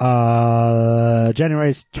 so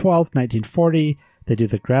January 12th, 1940, they do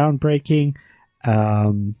the groundbreaking.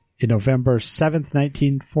 In November 7th,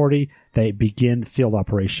 1940, they begin field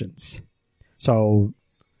operations. So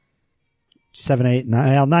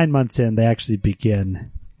 9 months in, they actually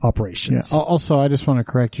begin operations. Yeah. Also, I just want to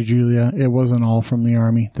correct you, Julia. It wasn't all from the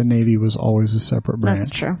Army. The Navy was always a separate branch.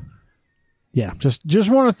 That's true. Yeah.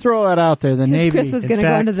 Just want to throw that out there. The Navy. Chris was going to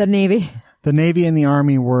go into the Navy. The Navy and the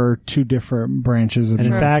Army were two different branches of the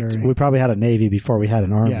military. In fact, we probably had a Navy before we had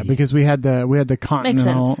an Army. Yeah, because we had the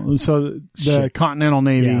Continental. So the Continental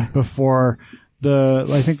Navy before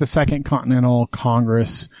I think the Second Continental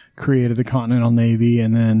Congress created the Continental Navy,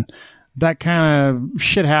 and then that kind of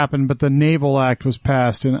shit happened, but the Naval Act was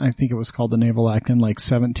passed, and I think it was called the Naval Act in like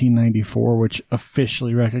 1794, which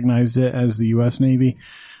officially recognized it as the U.S. Navy.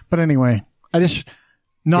 But anyway,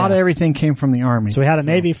 not everything came from the Army. So we had a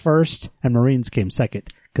Navy first, and Marines came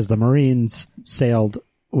second, because the Marines sailed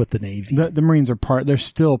with the Navy. The Marines are they're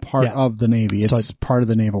still part of the Navy. It's part of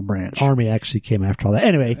the naval branch. Army actually came after all that.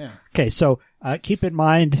 Anyway, okay, so keep in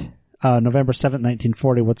mind, November 7th,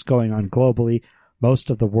 1940, what's going on globally. Most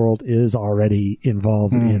of the world is already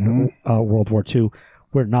involved in World War II.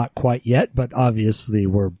 We're not quite yet, but obviously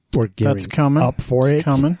we're gearing up for it.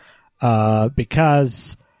 Coming.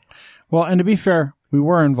 Because... Well, and to be fair, we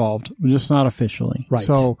were involved, just not officially. Right.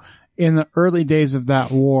 So in the early days of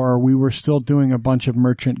that war, we were still doing a bunch of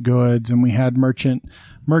merchant goods, and we had merchant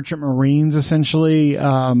marines essentially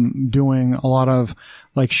doing a lot of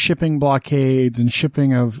like shipping blockades and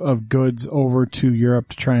shipping of goods over to Europe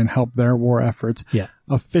to try and help their war efforts. Yeah.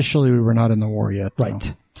 Officially, we were not in the war yet, though.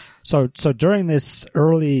 Right. So during this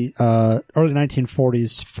early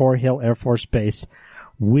 1940s, Fort Hill Air Force Base,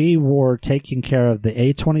 we were taking care of the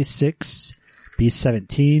A-26,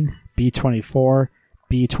 B-17, B-24,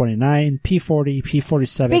 B-29, P-40,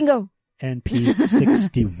 P-47, Bingo! and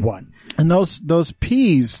P-61. And those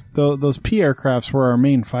P aircrafts were our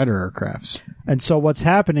main fighter aircrafts. And so what's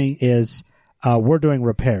happening is we're doing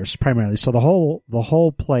repairs primarily. So the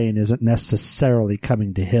whole plane isn't necessarily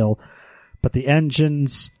coming to Hill, but the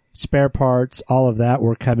engines, spare parts, all of that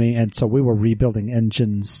were coming, and so we were rebuilding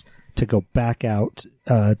engines to go back out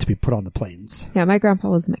to be put on the planes. Yeah, my grandpa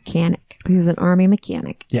was a mechanic. He was an Army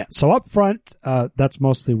mechanic. Yeah, so up front, that's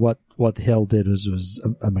mostly what Hill did was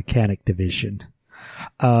a mechanic division.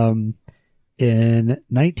 In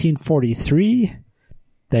 1943,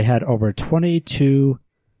 they had over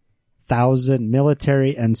 22,000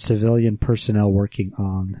 military and civilian personnel working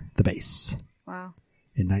on the base. Wow.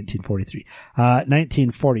 In 1943.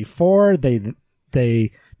 1944,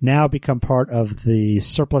 they now become part of the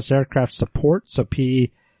surplus aircraft support. So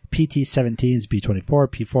PT-17s,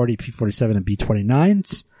 B-24, P-40, P-47, and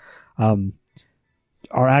B-29s,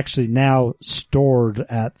 are actually now stored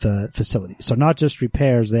at the facility. So not just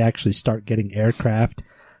repairs, they actually start getting aircraft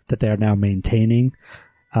that they are now maintaining.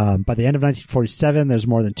 By the end of 1947, there's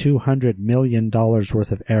more than $200 million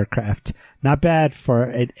worth of aircraft. Not bad for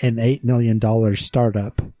an $8 million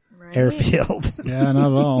startup airfield. Yeah,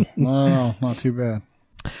 not at all. Not at all. Not too bad.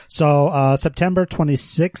 So, September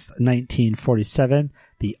 26th, 1947,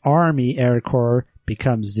 the Army Air Corps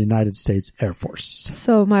becomes the United States Air Force.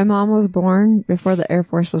 So my mom was born before the Air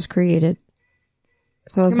Force was created.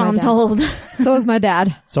 So was Your mom's old. So was my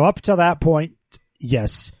dad. So up to that point,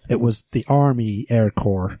 yes, it was the Army Air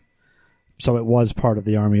Corps. So it was part of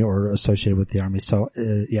the Army or associated with the Army. So,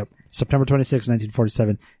 September 26th,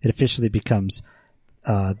 1947, it officially becomes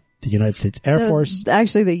the United States Air Force.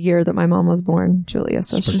 Actually the year that my mom was born, Julia.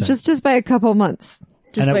 So just by a couple months.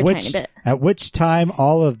 Just by a tiny bit. At which time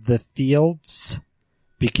all of the fields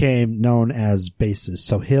became known as bases.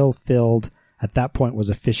 So Hill Field at that point was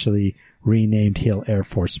officially renamed Hill Air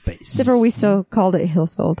Force Base. Except for we still called it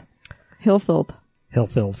Hillfield. Hillfield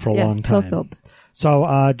For a long time. Hillfield.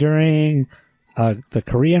 So, during, the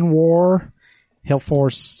Korean War, Hill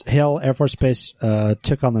Air Force Base,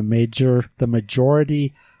 took on the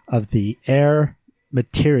majority of the Air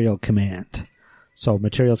Material Command. So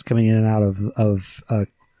materials coming in and out of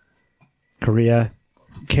Korea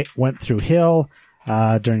went through Hill.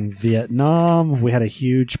 During Vietnam, we had a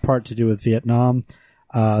huge part to do with Vietnam.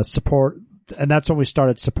 Support, and that's when we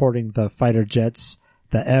started supporting the fighter jets,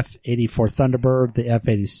 the F-84 Thunderbird, the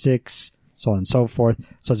F-86, so on and so forth.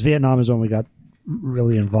 So it's Vietnam is when we got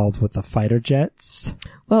really involved with the fighter jets.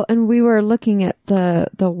 Well, and we were looking at the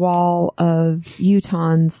wall of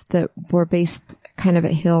Utahns that were based kind of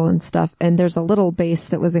at Hill and stuff. And there's a little base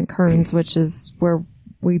that was in Kearns, which is where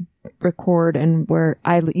we record and where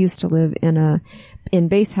I used to live in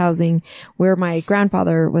base housing where my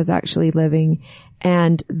grandfather was actually living.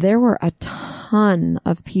 And there were a ton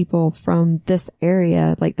of people from this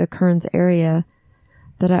area, like the Kearns area,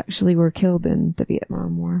 that actually were killed in the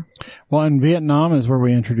Vietnam War. Well, in Vietnam is where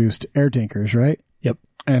we introduced air tankers, right? Yep.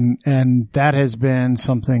 And that has been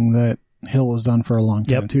something that Hill has done for a long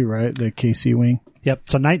time too, right? The KC wing. Yep.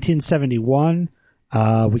 So 1971,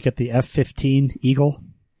 we get the F-15 Eagle.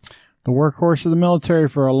 The workhorse of the military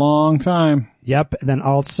for a long time. Yep. And then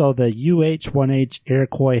also the UH-1H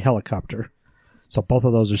Iroquois helicopter. So both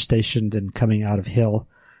of those are stationed and coming out of Hill.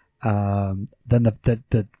 Then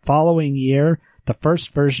the following year, the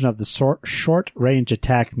first version of the short-range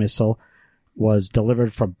attack missile was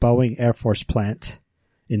delivered from Boeing Air Force Plant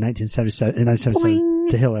in 1977.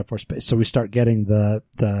 to Hill Air Force Base. So we start getting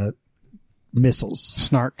the missiles.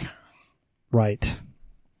 Snark. Right.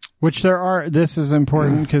 Which this is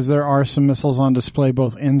important because there are some missiles on display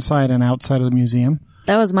both inside and outside of the museum.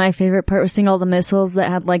 That was my favorite part, was seeing all the missiles that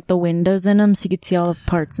had like the windows in them so you could see all the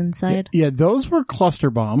parts inside. Yeah, those were cluster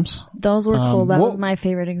bombs. Those were cool. That was my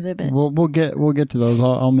favorite exhibit. We'll get to those.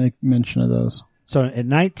 I'll make mention of those. So in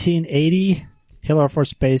 1980, Hill Air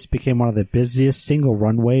Force Base became one of the busiest single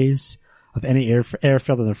runways of any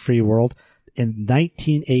airfield in the free world. In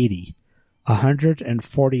 1980,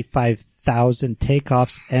 145,000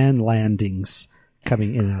 takeoffs and landings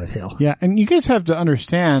coming in and out of Hill. Yeah, and you guys have to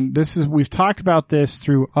understand, we've talked about this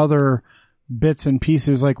through other bits and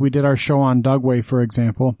pieces, like we did our show on Dugway, for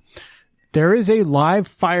example. There is a live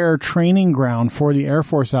fire training ground for the Air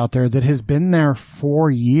Force out there that has been there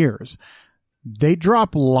for years. They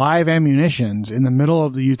drop live ammunitions in the middle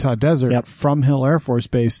of the Utah desert from Hill Air Force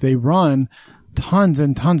Base. They run tons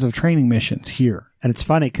and tons of training missions here. And it's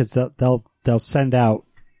funny because they'll send out,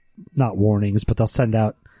 not warnings, but they'll send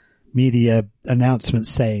out media announcements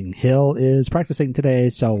saying Hill is practicing today.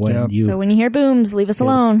 So when you hear booms, leave us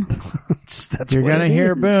alone. You're going to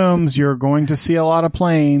hear booms. You're going to see a lot of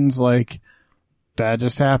planes. Like, that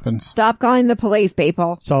just happens. Stop calling the police,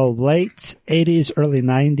 people. So late 80s, early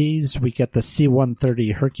 90s, we get the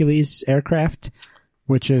C-130 Hercules aircraft.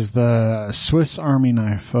 Which is the Swiss Army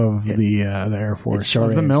knife of the Air Force. Sure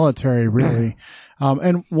of the military, really.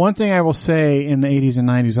 And one thing I will say in the 80s and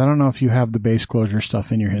 90s, I don't know if you have the base closure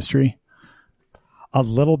stuff in your history. A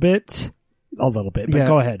little bit, but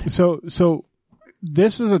go ahead. So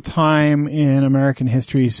this is a time in American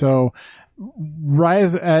history. So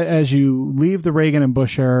as you leave the Reagan and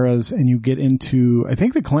Bush eras and you get into, I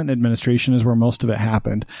think the Clinton administration is where most of it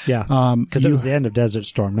happened. Yeah. Because it was the end of Desert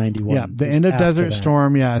Storm, 91. Yeah, the end of Desert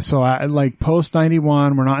Storm. Yeah. So like post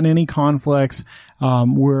 91, we're not in any conflicts.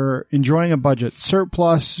 We're enjoying a budget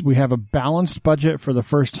surplus. We have a balanced budget for the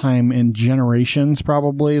first time in generations,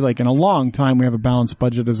 probably. Like in a long time, we have a balanced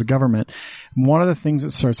budget as a government. One of the things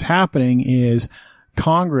that starts happening is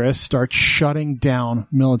Congress starts shutting down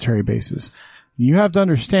military bases. You have to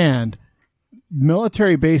understand,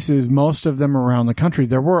 military bases, most of them around the country,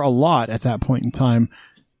 there were a lot at that point in time.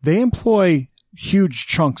 They employ huge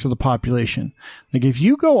chunks of the population. Like if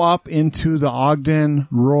you go up into the Ogden,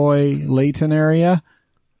 Roy, Layton area,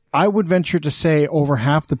 I would venture to say over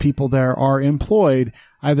half the people there are employed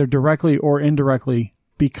either directly or indirectly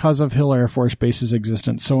because of Hill Air Force Base's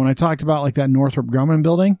existence. So when I talked about like that Northrop Grumman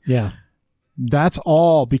building, that's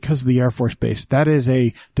all because of the Air Force Base. That is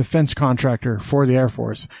a defense contractor for the Air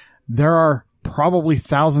Force. There are probably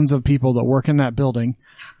thousands of people that work in that building.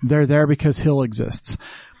 They're there because Hill exists.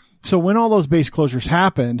 So when all those base closures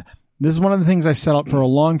happened, this is one of the things I set up for a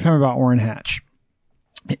long time about Orrin Hatch.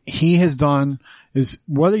 He has done is,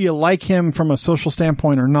 whether you like him from a social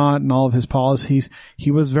standpoint or not and all of his policies,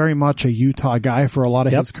 he was very much a Utah guy for a lot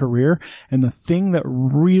of his career. And the thing that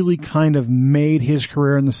really kind of made his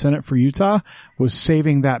career in the Senate for Utah was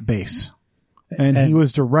saving that base. And he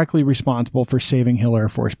was directly responsible for saving Hill Air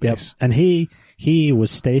Force Base. And he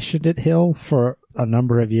was stationed at Hill for a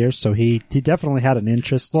number of years, so he definitely had an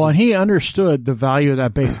interest. Well, and he understood the value of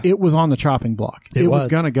that base. It was on the chopping block. It was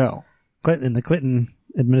going to go. In the Clinton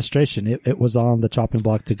administration, it was on the chopping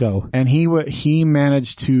block to go. And he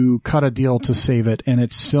managed to cut a deal to save it, and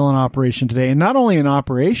it's still in operation today. And not only in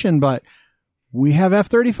operation, but we have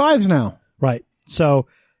F-35s now. Right. So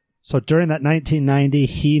during that 1990,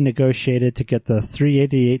 he negotiated to get the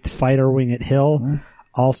 388th Fighter Wing at Hill,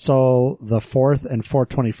 also the 4th and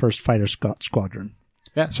 421st Fighter Squadron.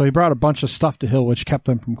 Yeah, so he brought a bunch of stuff to Hill, which kept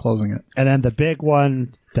them from closing it. And then the big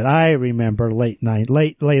one that I remember later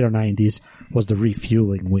 90s was the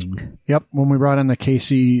refueling wing. Yep, when we brought in the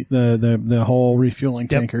KC, the whole refueling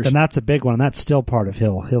tankers. And that's a big one. That's still part of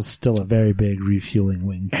Hill. Hill's still a very big refueling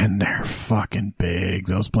wing. And they're fucking big.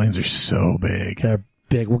 Those planes are so big. They're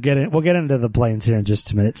big. We'll get into the planes here in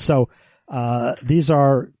just a minute. So these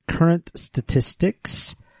are current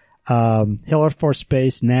statistics. Hill Air Force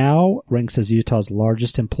Base now ranks as Utah's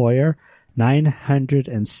largest employer,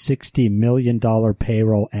 $960 million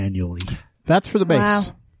payroll annually. That's for the base. Wow.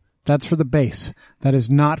 That's for the base. That is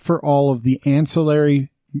not for all of the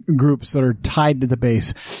ancillary groups that are tied to the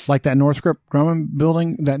base, like that Northrop Grumman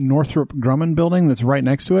building that's right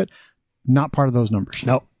next to it. Not part of those numbers.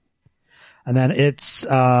 Nope. And then it's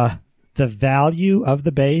the value of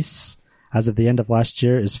the base as of the end of last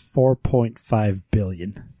year is $4.5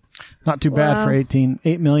 billion. Not too bad for $8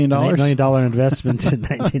 million. $8 million investment in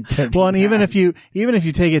 1930. Well, and even if you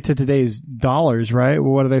take it to today's dollars, right?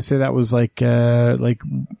 Well, what did I say that was what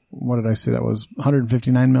did I say that was?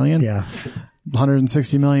 $159 million? Yeah.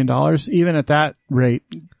 $160 million. Even at that rate,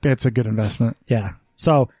 it's a good investment. Yeah.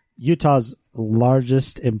 So Utah's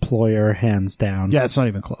largest employer, hands down. Yeah, it's not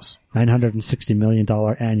even close. $960 million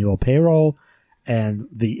annual payroll, and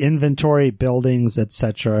the inventory, buildings,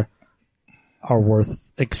 etc.,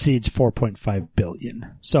 exceeds $4.5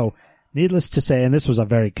 billion. So, needless to say, and this was a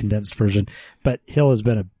very condensed version, but Hill has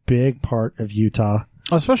been a big part of Utah,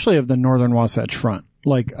 especially of the northern Wasatch Front,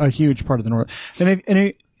 like a huge part of the north.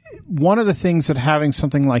 And one of the things that having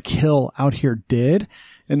something like Hill out here did,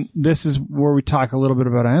 and this is where we talk a little bit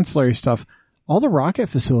about ancillary stuff. All the rocket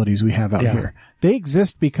facilities we have out here, they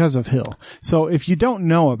exist because of Hill. So if you don't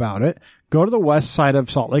know about it, go to the west side of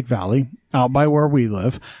Salt Lake Valley, out by where we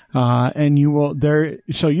live, and you will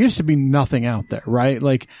so it used to be nothing out there, right?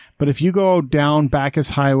 Like, but if you go down Bacchus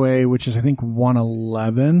Highway, which is I think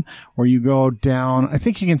 111, or you go down, I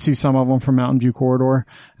think you can see some of them from Mountain View Corridor.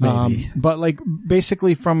 Maybe. But like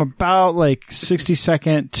basically from about like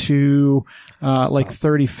 62nd to, like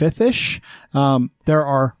 35th-ish, there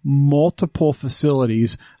are multiple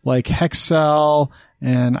facilities like Hexcel,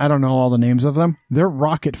 and I don't know all the names of them. They're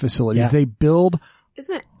rocket facilities. Yeah. They build.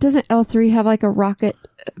 Doesn't L3 have like a rocket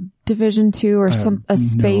division too, or a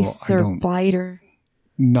space or fighter?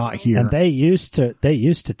 Not here. And they used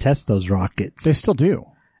to test those rockets. They still do.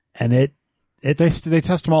 And they test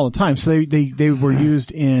them all the time. So they were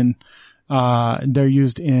used in, they're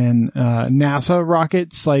used in, NASA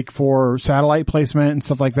rockets, like for satellite placement and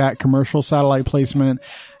stuff like that, commercial satellite placement.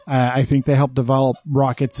 I think they helped develop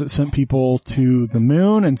rockets that sent people to the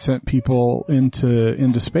moon and sent people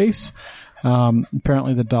into space.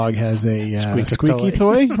 Apparently the dog has a squeaky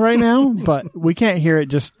toy right now, but we can't hear it.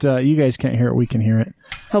 Just you guys can't hear it. We can hear it.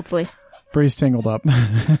 Hopefully. Bree's tingled up.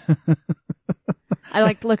 I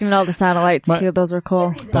liked looking at all the satellites too. Those are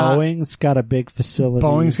cool. Boeing's got a big facility.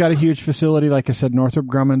 Boeing's got a huge facility. Like I said, Northrop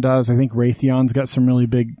Grumman does. I think Raytheon's got some really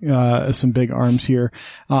big, some big arms here.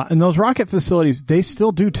 And those rocket facilities, they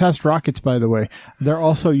still do test rockets, by the way. They're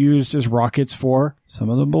also used as rockets for some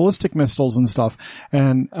of the ballistic missiles and stuff.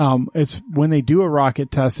 And, it's when they do a rocket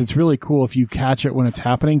test, it's really cool if you catch it when it's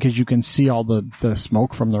happening because you can see all the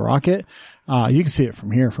smoke from the rocket. You can see it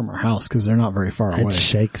from here, from our house, because they're not very far away. It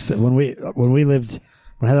shakes.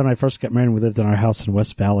 When Heather and I first got married, we lived in our house in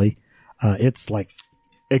West Valley. It's like,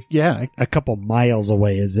 a couple miles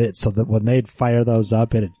away is it. So that when they'd fire those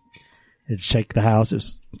up, it'd shake the house. It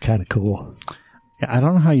was kind of cool. Yeah, I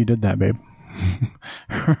don't know how you did that, babe.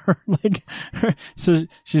 So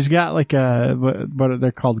she's got like what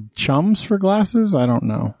they're called, chums for glasses? I don't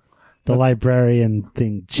know. The librarian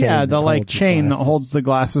thing. Yeah, the like chain that holds the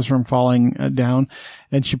glasses from falling down,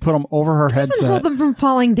 and she put them over her headset. Doesn't hold them from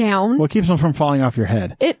falling down. Well, it keeps them from falling off your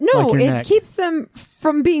head. It keeps them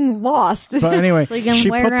from being lost. But anyway, so you can she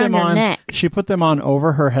wear put around them your on. neck. She put them on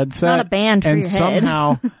over her headset. Not a band for and your head.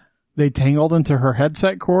 somehow they tangled into her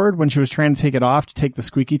headset cord when she was trying to take it off to take the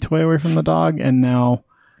squeaky toy away from the dog, and now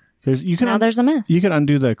there's a mess. You can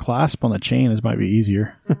undo the clasp on the chain. It might be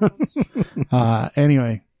easier.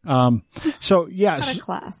 Anyway. So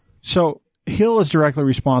Hill is directly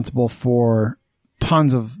responsible for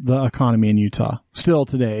tons of the economy in Utah. Still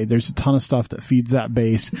today, there's a ton of stuff that feeds that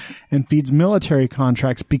base and feeds military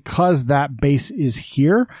contracts because that base is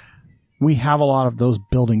here. We have a lot of those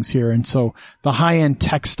buildings here. And so the high-end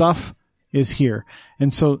tech stuff is here.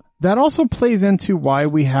 And so that also plays into why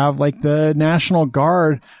we have like the National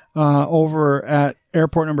Guard, over at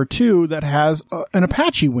Airport Number 2 that has an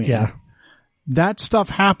Apache wing. Yeah. That stuff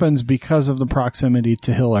happens because of the proximity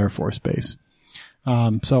to Hill Air Force Base.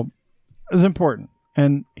 So it's important.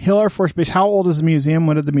 And Hill Air Force Base, how old is the museum?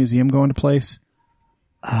 When did the museum go into place?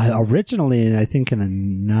 Originally, I think in the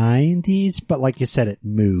 90s, but like you said, it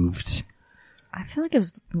moved. I feel like it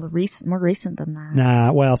was more recent than that.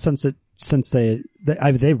 Nah, well, since they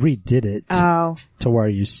redid it to where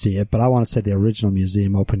you see it, but I want to say the original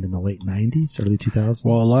museum opened in the late 90s, early 2000s.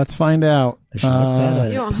 Well, let's find out. You don't have that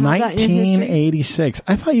in your history? 1986.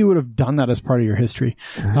 I thought you would have done that as part of your history.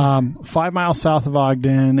 5 miles south of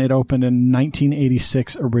Ogden. It opened in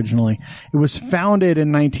 1986 originally. It was founded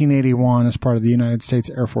in 1981 as part of the United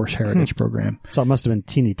States Air Force Heritage Program. So it must have been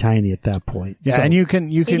teeny tiny at that point. Yeah, so, and you can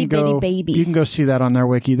go baby. You can go see that on their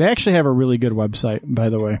wiki. They actually have a really good website, by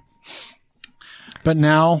the way. But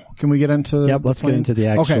now, can we get into let's get into the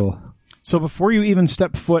actual. Okay. So before you even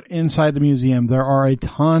step foot inside the museum, there are a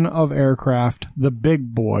ton of aircraft, the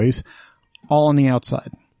big boys, all on the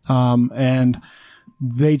outside. And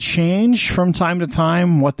they change from time to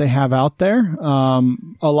time what they have out there. A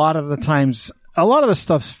lot of the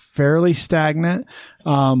stuff's fairly stagnant.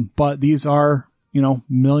 But these are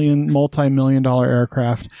multi-million dollar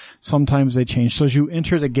aircraft. Sometimes they change. So as you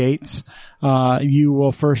enter the gates, you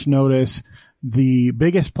will first notice the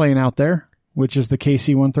biggest plane out there, which is the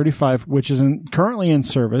KC-135, which is currently in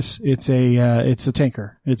service. It's a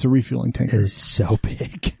tanker. It's a refueling tanker. It is so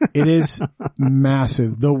big. It is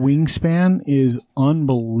massive. The wingspan is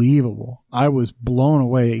unbelievable. I was blown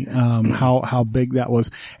away, how big that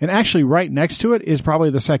was. And actually right next to it is probably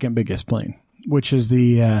the second biggest plane, which is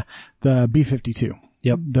the B-52.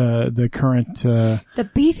 Yep. The current, The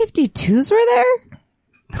B-52s were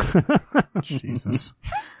there? Jesus.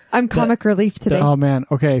 I'm comic relief today. Oh man.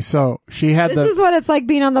 Okay. So she had this is what it's like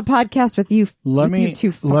being on the podcast with you. Let me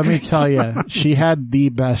tell you, she had the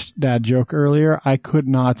best dad joke earlier. I could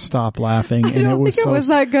not stop laughing, and I don't think it was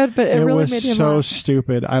that good, but it really made him so laugh.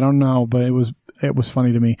 stupid. I don't know, but it was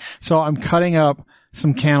funny to me. So I'm cutting up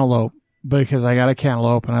some cantaloupe because I got a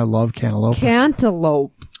cantaloupe and I love cantaloupe.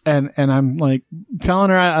 Cantaloupe. And I'm like telling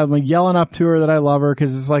her, I'm like yelling up to her that I love her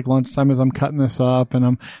because it's like lunchtime as I'm cutting this up,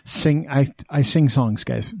 and I sing songs,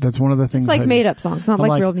 guys. That's one of the things. It's like made up songs, not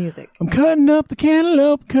like real music. I'm cutting up the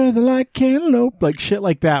cantaloupe because I like cantaloupe, like shit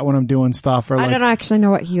like that when I'm doing stuff. Or I like, don't actually know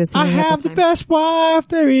what he was singing. I have the best wife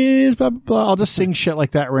there is, blah, blah, blah. I'll just sing shit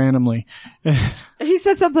like that randomly. He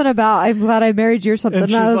said something about, I'm glad I married you or something.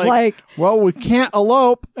 And And I she's was like, well, we can't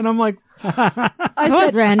elope. And I'm like,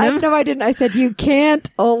 I didn't. I said, you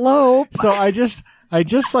can't elope. so I just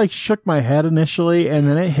like shook my head initially, and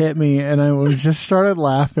then it hit me, and I was just started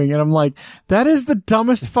laughing, and I'm like, that is the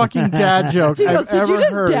dumbest fucking dad joke He goes, I've ever did you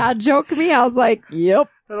just heard. dad joke me? I was like, yep.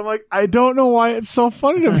 And I'm like, I don't know why it's so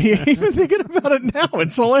funny to me. Even thinking about it now,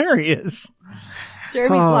 it's hilarious.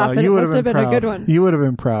 Jeremy's laughing. It must have been a good one. You would have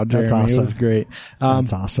been proud, Jeremy. That's awesome. It was great.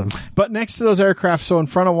 That's awesome. But next to those aircraft, so in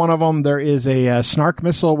front of one of them, there is a Snark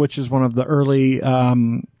missile, which is one of the early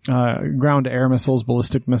ground-to-air missiles,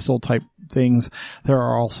 ballistic missile type things. There's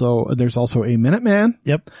also a Minuteman.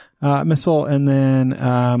 Yep. Missile, and then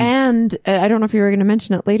and I don't know if you were going to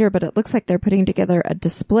mention it later, but it looks like they're putting together a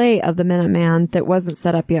display of the Minuteman that wasn't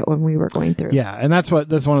set up yet when we were going through. yeah, and that's one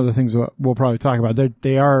of the things we'll probably talk about.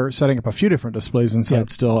 They are setting up a few different displays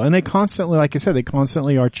inside still, and they constantly, like I said,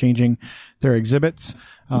 are changing their exhibits.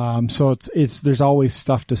 So there's always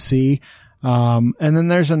stuff to see. And then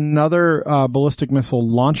there's another ballistic missile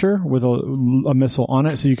launcher with a missile on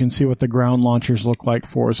it, so you can see what the ground launchers look like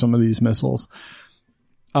for some of these missiles.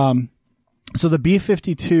 So the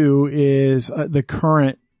B-52 is the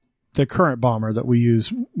current bomber that we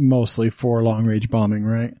use mostly for long range bombing,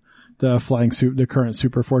 right? The current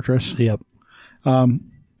Super Fortress. Yep.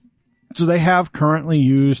 So they have currently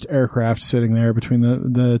used aircraft sitting there between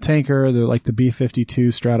the tanker, the B-52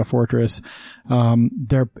 Stratofortress.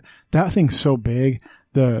 That thing's so big.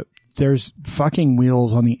 There's fucking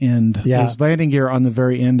wheels on the end. Yeah. There's landing gear on the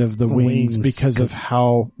very end of the wings because of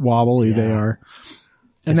how wobbly they are.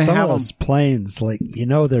 And they some have of those planes,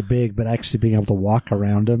 they're big, but actually being able to walk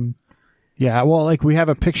around them. Yeah, well, we have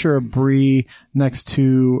a picture of Bree next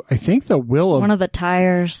to, I think, the wheel of one of the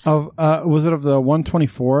tires was it of the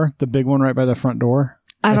 124, the big one right by the front door?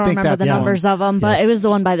 I don't remember the numbers of them, but it was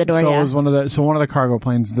the one by the door. So it was one of the cargo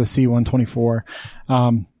planes, the C-124.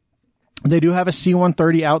 They do have a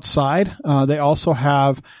C-130 outside. They also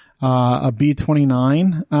have a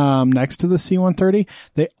B-29 next to the C-130.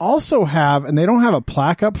 They also have, and they don't have a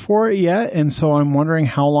plaque up for it yet, and so I'm wondering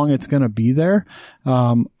how long it's going to be there.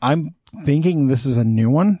 I'm thinking this is a new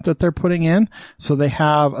one that they're putting in. So they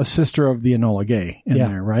have a sister of the Enola Gay in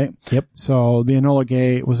there, right? Yep. So the Enola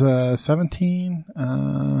Gay was a 17.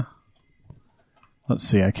 Let's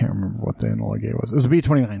see, I can't remember what the Enola Gay was. It was a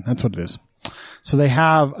B-29. That's what it is. So they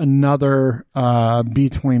have another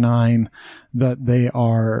B-29 that they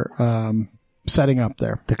are setting up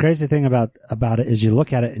there. The crazy thing about it is you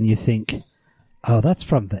look at it and you think, oh, that's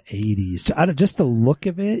from the 80s. Just the look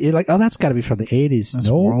of it, you're like, oh, that's got to be from the 80s. That's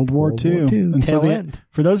World War II. And Tail so end.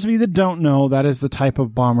 For those of you that don't know, that is the type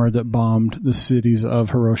of bomber that bombed the cities of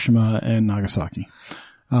Hiroshima and Nagasaki,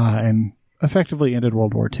 and effectively ended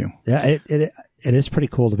World War II. Yeah, it is pretty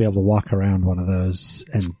cool to be able to walk around one of those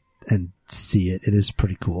and see it. It is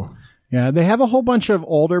pretty cool. Yeah, they have a whole bunch of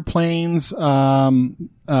older planes, from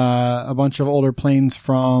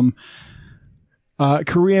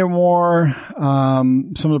Korean War,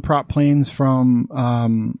 some of the prop planes from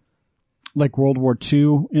World War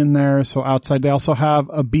II in there. So outside, they also have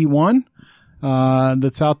a B-1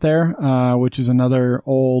 that's out there, which is another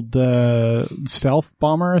old stealth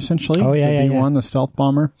bomber, essentially. Oh yeah, the B-1, the stealth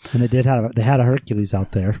bomber. And they had a Hercules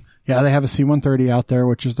out there. Yeah, they have a C-130 out there,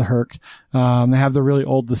 which is the Herc. They have the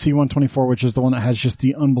C-124, which is the one that has just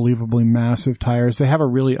the unbelievably massive tires. They have a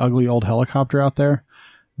really ugly old helicopter out there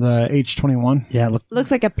The H-21. Yeah,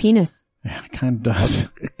 Looks like a penis. Yeah, it kind of does.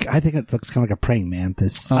 I think it looks kind of like a praying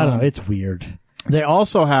mantis. I don't know. It's weird. They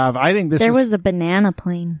also have, I think There was a banana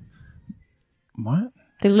plane. What?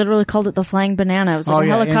 They literally called it the flying banana. It was like a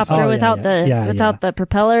helicopter without the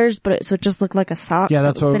propellers, but so it just looked like a sock that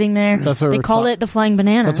was sitting there. They called it the flying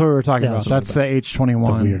banana. That's what we were talking about. That's the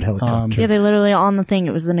H-21. The weird helicopter. Yeah, they literally on the thing,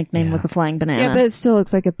 it was the nickname was the flying banana. Yeah, but it still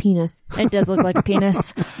looks like a penis. It does look like a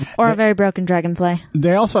penis. Or a very broken dragonfly.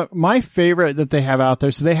 They also, my favorite that they have out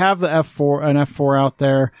there, so they have the an F4 out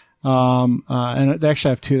there. And they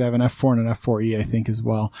actually have two. They have an F4 and an F4E, I think, as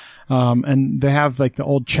well. And they have like the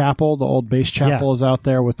old chapel, the old base chapel is out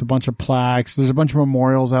there with a bunch of plaques. There's a bunch of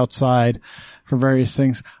memorials outside for various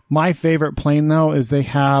things. My favorite plane though is they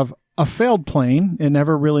have a failed plane. It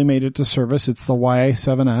never really made it to service. It's the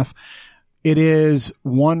YA-7F. It is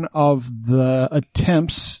one of the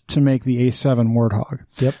attempts to make the A-7 Warthog.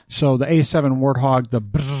 Yep. So the A-7 Warthog, the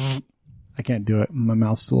brrr, I can't do it. My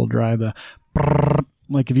mouth's a little dry. The brrr,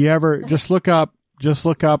 like if you ever just look up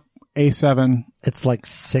A7. It's like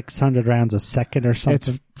 600 rounds a second or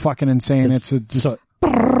something. It's fucking insane. It makes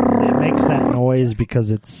that noise because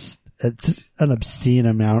it's an obscene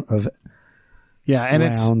amount of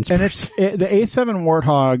rounds. The A7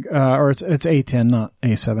 Warthog, or it's A10, not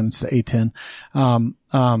A7. It's the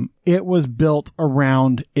A10. It was built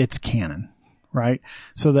around its cannon, right?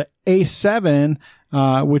 So the A7,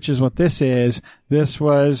 which is what this is, this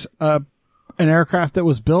was an aircraft that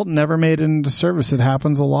was built and never made it into service. It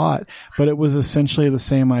happens a lot, but it was essentially the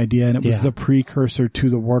same idea, and it was the precursor to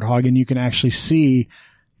the Warthog, and you can actually see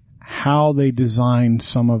how they designed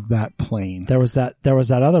some of that plane. There was that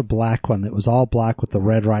other black one that was all black with the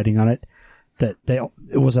red writing on it. It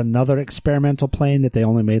was another experimental plane that they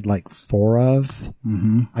only made like 4 of.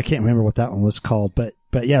 Mm-hmm. I can't remember what that one was called, but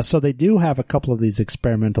yeah, so they do have a couple of these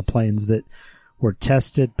experimental planes that were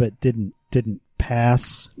tested but didn't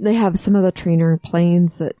pass. They have some of the trainer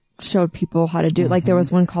planes that showed people how to do it. Like there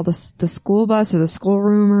was one called the school bus or the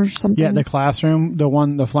schoolroom or something. Yeah, the classroom,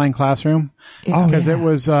 the flying classroom. Yeah. Because it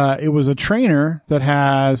was a trainer that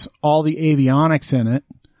has all the avionics in it,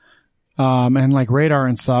 and like radar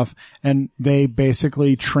and stuff. And they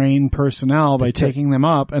basically train personnel by taking them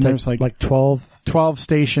up, and there's like 12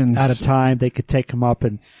 stations at a time. They could take them up,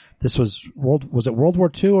 and this was World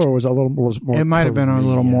War II, or was it more? It might have been a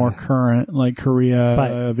little more current, like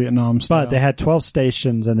Korea, Vietnam style. But they had 12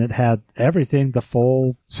 stations, and it had everything, the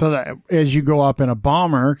full. So that as you go up in a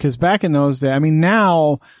bomber, because back in those days, I mean,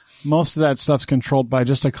 now most of that stuff's controlled by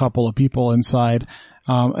just a couple of people inside.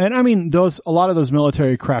 And I mean, a lot of those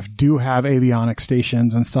military craft do have avionics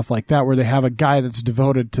stations and stuff like that, where they have a guy that's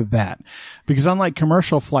devoted to that. Because unlike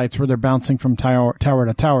commercial flights where they're bouncing from tower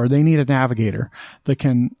to tower, they need a navigator that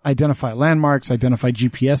can identify landmarks, identify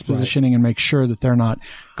GPS positioning, and make sure that they're not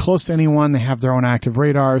close to anyone. They have their own active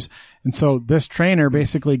radars. And so this trainer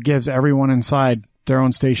basically gives everyone inside their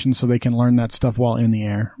own station so they can learn that stuff while in the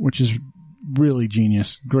air, which is really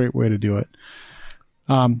genius. Great way to do it.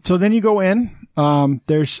 So then you go in.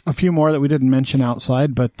 There's a few more that we didn't mention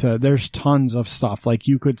outside, but there's tons of stuff. Like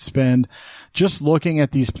you could spend just looking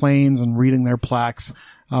at these planes and reading their plaques.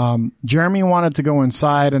 Jeremy wanted to go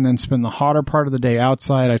inside and then spend the hotter part of the day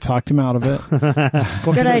outside. I talked him out of it.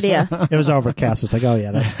 Good idea. It was overcast. It's like, oh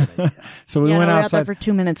yeah, that's good. So we went outside. Out there for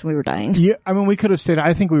 2 minutes and we were dying. Yeah, I mean, we could have stayed.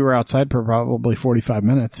 I think we were outside for probably 45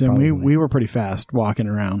 minutes, and we were pretty fast walking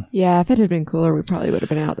around. Yeah, if it had been cooler, we probably would have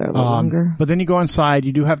been out there a little longer. But then you go inside.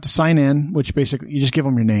 You do have to sign in, which basically you just give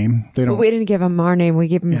them your name. They don't. But we didn't give him our name. We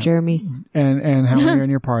gave him Jeremy's. And how many are in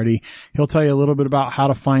your party. He'll tell you a little bit about how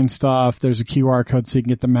to find stuff. There's a QR code so you can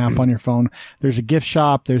get the map on your phone. There's a gift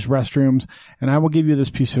shop. There's restrooms. And I will give you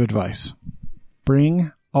this piece of advice.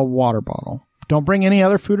 Bring a water bottle. Don't bring any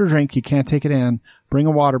other food or drink. You can't take it in. Bring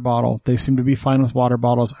a water bottle. They seem to be fine with water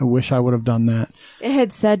bottles. I wish I would have done that. It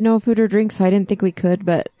had said no food or drink, so I didn't think we could,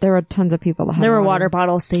 but there were tons of people that had There were water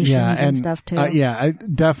bottle stations and stuff too. I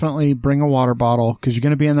definitely bring a water bottle because you're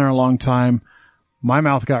going to be in there a long time. My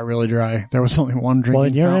mouth got really dry. There was only one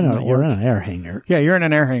drinking fountain. Well, you're in an air hangar. Yeah, you're in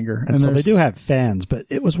an air hangar. And so they do have fans, but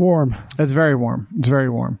it was warm. It's very warm. It's very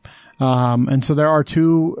warm. And so there are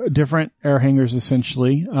 2 different air hangars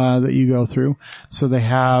essentially, that you go through. So they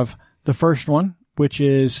have the first one, which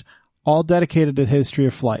is all dedicated to history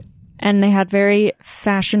of flight. And they had very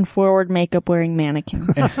fashion-forward makeup-wearing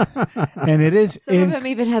mannequins. And it is... Some of them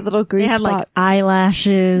even had little grease spots. They had spots. like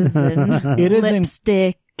eyelashes and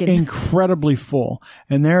lipstick. Incredibly full.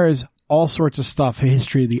 And there is all sorts of stuff.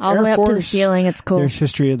 History of the Air Force. All the way up to the ceiling. It's cool. There's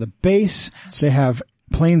history of the base. They have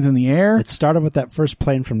planes in the air. It started with that first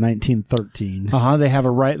plane from 1913. They have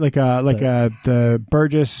the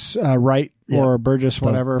Burgess Wright or Burgess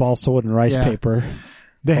whatever balsa wood and rice paper.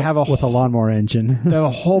 They have with a lawnmower engine. They have a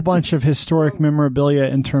whole bunch of historic memorabilia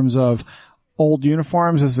in terms of old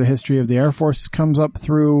uniforms as the history of the Air Force comes up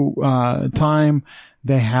through time.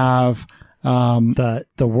 They have the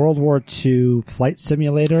World War II flight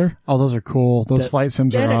simulator. Oh, those are cool. Those flight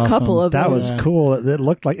sims are awesome. A couple of that them. was cool. It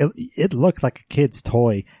looked like a kid's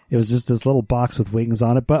toy. It was just this little box with wings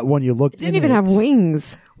on it. But when you looked, it didn't even have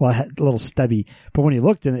wings. Well, it had a little stubby. But when you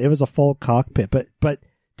looked in it, it was a full cockpit. But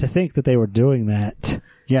to think that they were doing that.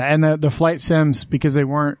 Yeah, and the flight sims, because they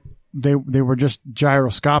weren't, they were just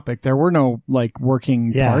gyroscopic. There were no like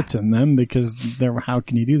working parts in them because how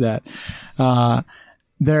can you do that?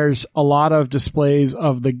 There's a lot of displays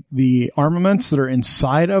of the armaments that are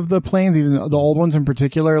inside of the planes, even the old ones in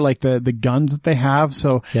particular, like the guns that they have.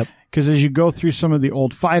 So, because as you go through some of the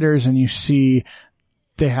old fighters and you see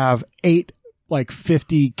they have 8 like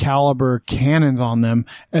 50 caliber cannons on them,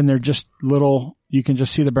 and they're just little, you can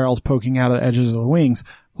just see the barrels poking out of the edges of the wings.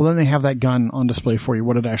 Well, then they have that gun on display for you,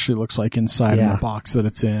 what it actually looks like inside of the box that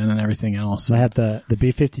it's in and everything else. I have the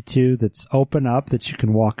B-52 that's open up that you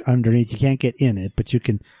can walk underneath. You can't get in it, but you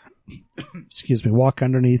can, walk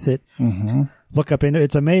underneath it. Mm-hmm. Look up into it.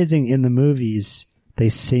 It's amazing in the movies. They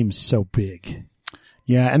seem so big.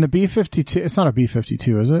 Yeah. And the B-52, it's not a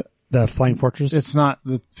B-52, is it? The Flying Fortress? It's not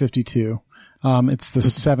the 52. It's the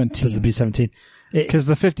 17. It's the B-17. Because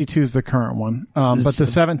the 52 is the current one. But the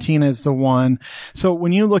 17 is the one. So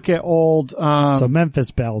when you look at old, so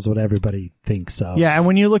Memphis Belle is what everybody thinks of. Yeah. And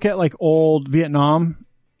when you look at like old Vietnam,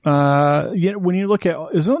 when you look at,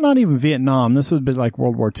 it's not even Vietnam. This would be like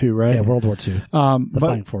World War II, right? Yeah, World War II. The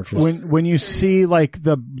Flying Fortress. When you see like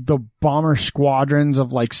the bomber squadrons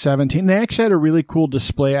of like 17, they actually had a really cool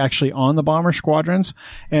display actually on the bomber squadrons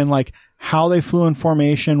and like how they flew in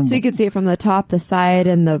formation. So you could see it from the top, the side,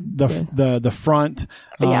 and the front.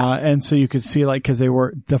 And so you could see like, cause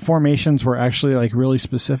the formations were actually like really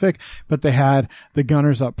specific, but they had the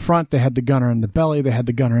gunners up front. They had the gunner in the belly. They had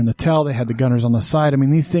the gunner in the tail. They had the gunners on the side. I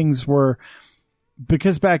mean, these things were,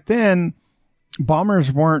 because back then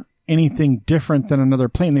bombers weren't anything different than another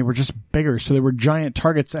plane. They were just bigger. So they were giant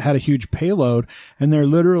targets that had a huge payload, and they're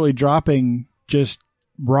literally dropping just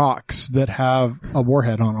rocks that have a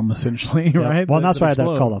warhead on them, essentially, right? Well, that's why they're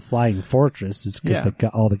called a Flying Fortress, is because they've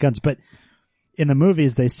got all the guns. But in the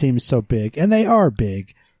movies, they seem so big, and they are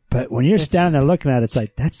big. But when you're standing there looking at it, it's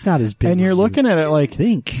like, that's not as big. And you're looking at it like,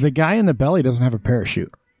 think the guy in the belly doesn't have a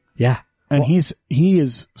parachute. Yeah. And he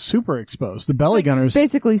is super exposed. The belly gunners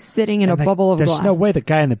basically sitting in a bubble of glass. There's no way the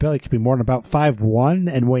guy in the belly could be more than about 5'1"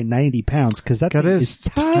 and weigh 90 pounds, because that thing is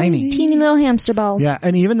tiny. Teeny little hamster balls. Yeah,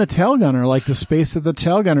 and even the tail gunner, like the space that the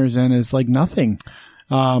tail gunner's in is like nothing.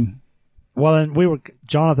 Well, and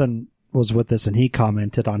Jonathan was with us, and he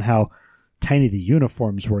commented on how tiny the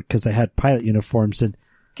uniforms were, because they had pilot uniforms, and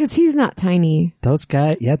because he's not tiny. Those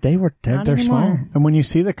guys, they're small. And when you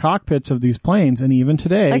see the cockpits of these planes, and even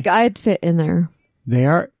today, like I'd fit in there.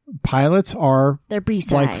 Pilots are they're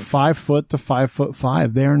B-size. Like 5 foot to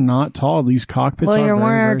 5'5". They are not tall. These cockpits are you're very,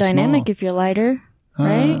 more very aerodynamic small. if you're lighter,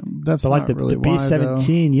 right? That's like not really the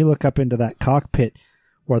B-17. You look up into that cockpit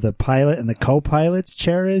where the pilot and the co-pilot's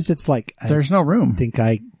chair is. It's like there's no room. I think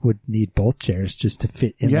I would need both chairs just to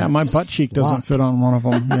fit in. Yeah, my butt cheek doesn't fit on one of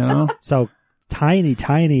them. You know, so.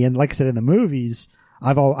 Tiny, and like I said, in the movies,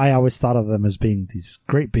 I always thought of them as being these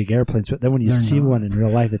great big airplanes, but then when you see one in real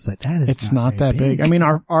life, it's like, it's not that big. I mean,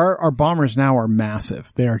 our bombers now are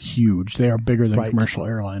massive. They are huge. They are bigger than commercial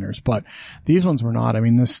airliners, but these ones were not. I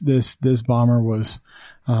mean, this bomber was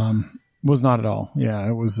not at all. Yeah,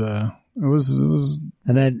 it was. And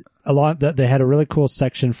then they had a really cool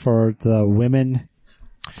section for the women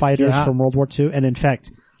fighters from World War II, and in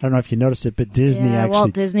fact, I don't know if you noticed it, but Disney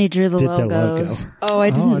Walt Disney drew the did logos. Their logo. Oh, I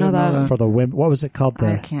didn't know that. For the women. What was it called?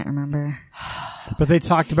 I can't remember. But they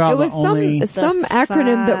talked about it was some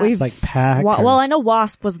acronym that we've like PAC. Well, I know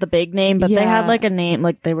WASP was the big name, but they had like a name,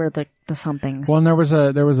 like they were like the somethings. Well, and there was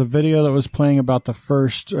a video that was playing about the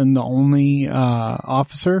first and the only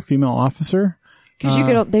female officer.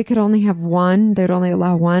 Because they could only have one. They'd only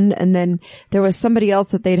allow one, and then there was somebody else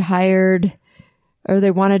that they'd hired. Or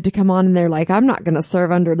they wanted to come on, and they're like, I'm not going to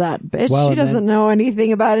serve under that bitch. Well, she doesn't know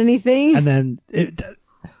anything about anything. And then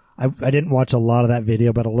I didn't watch a lot of that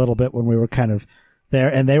video, but a little bit when we were kind of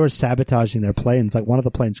there, and they were sabotaging their planes. Like one of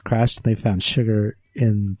the planes crashed, and they found sugar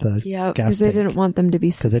in the gas tank. Because they didn't want them to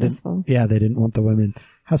be successful. They didn't want the women.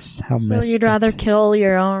 How so you'd rather kill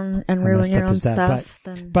your own and ruin your own stuff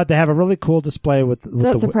but they have a really cool display with Does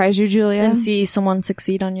that surprise you, Julia? And see someone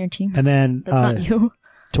succeed on your team. And then that's not you.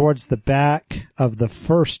 towards the back of the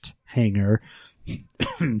first hangar,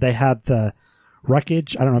 they had the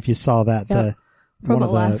wreckage. I don't know if you saw that. Yep. From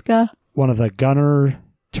Alaska. One of the gunner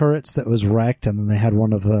turrets that was wrecked, and then they had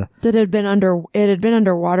one of the that had been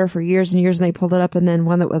underwater for years and years, and they pulled it up, and then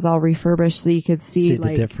one that was all refurbished, so you could see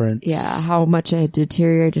the difference. Yeah, how much it had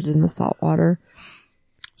deteriorated in the salt water.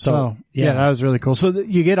 So yeah, that was really cool. So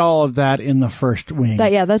you get all of that in the first wing.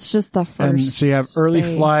 That's just the first. And so you have early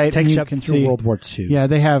flight. Takes you up through World War II. Yeah,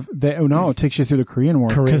 it takes you through the Korean War,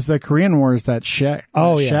 because the Korean War is that shack.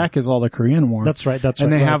 Shack is all the Korean War. That's right.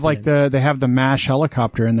 And they have they have the MASH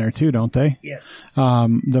helicopter in there too, don't they? Yes.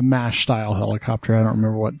 The MASH style helicopter. I don't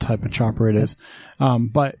remember what type of chopper it is.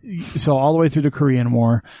 But so all the way through the Korean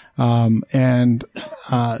War, and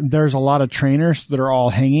there's a lot of trainers that are all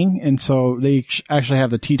hanging, and so they actually have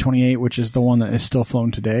the T-28, which is the one that is still flown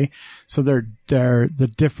today. So they're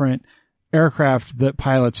the different aircraft that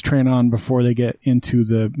pilots train on before they get into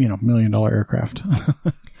the $1 million aircraft.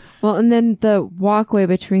 Well, and then the walkway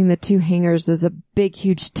between the two hangars is a big,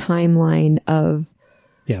 huge timeline of.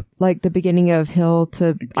 Yeah. Like the beginning of Hill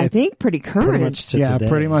to, I think, pretty current. Pretty much to today.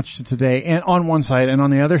 Pretty much to today. And on one side, and on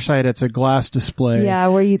the other side, it's a glass display. Yeah,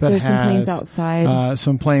 where there's some planes outside.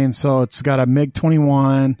 Some planes. So it's got a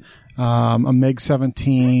MiG-21, a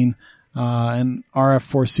MiG-17, and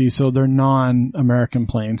RF-4C. So they're non-American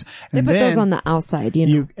planes. They put those on the outside,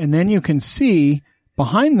 and then you can see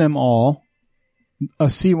behind them all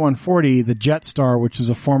a C-140, the Jetstar, which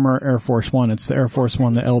is a former Air Force One. It's the Air Force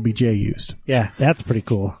One that LBJ used. Yeah, that's pretty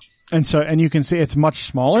cool. And you can see it's much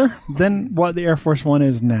smaller than what the Air Force One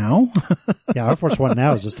is now. Yeah, Air Force One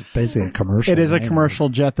now is just basically a commercial. It is a commercial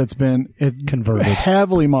jet that's been converted,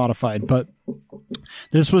 heavily modified, but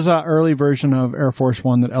this was an early version of Air Force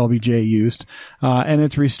One that LBJ used, and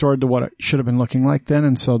it's restored to what it should have been looking like then,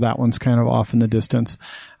 and so that one's kind of off in the distance.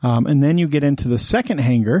 And then you get into the second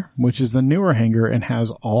hangar, which is the newer hangar, and has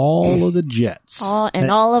all of the jets. All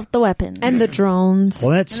of the weapons. And the drones.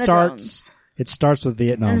 Well, it starts with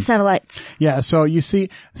Vietnam. And the satellites. Yeah, so you see,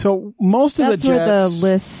 most of the jets. That's where the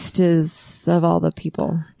list is of all the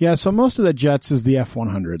people. Yeah, so most of the jets is the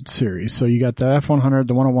F-100 series. So you got the F-100,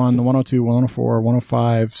 the 101, the 102, 104,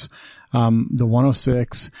 105s, the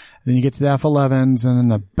 106. Then you get to the F-11s, and then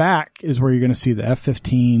the back is where you're going to see the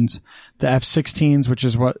F-15s, the F-16s, which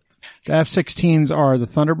is what the F-16s are the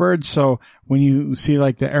Thunderbirds. So when you see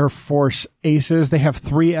like the Air Force Aces, they have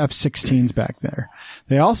 3 F-16s back there.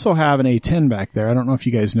 They also have an A-10 back there. I don't know if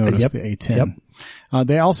you guys noticed the A-10. Yep.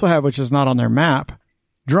 They also have, which is not on their map,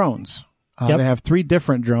 drones. They have 3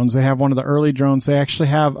 different drones. They have one of the early drones. They actually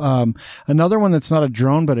have another one that's not a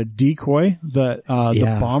drone but a decoy that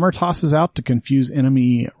the bomber tosses out to confuse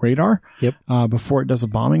enemy radar before it does a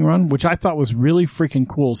bombing run, which I thought was really freaking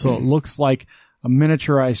cool. So it looks like a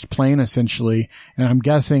miniaturized plane essentially, and I'm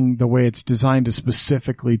guessing the way it's designed is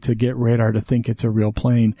specifically to get radar to think it's a real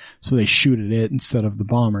plane, so they shoot at it instead of the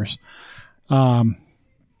bombers.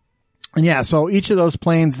 And yeah, so each of those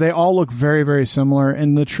planes, they all look very, very similar.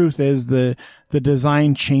 And the truth is the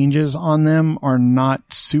design changes on them are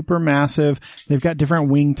not super massive. They've got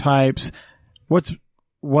different wing types.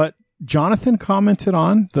 What Jonathan commented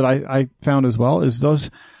on that I found as well is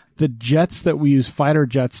the jets that we use, fighter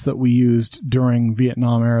jets that we used during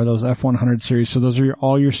Vietnam era, those F-100 series. So those are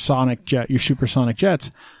all your your supersonic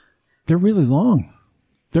jets. They're really long.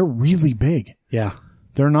 They're really big. Yeah.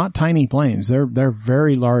 They're not tiny planes. They're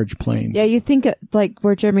very large planes. Yeah, you think like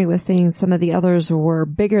where Jeremy was saying some of the others were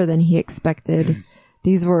bigger than he expected.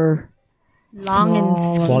 These were long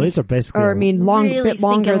and well, these are basically bit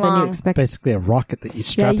longer than you expected. Basically a rocket that you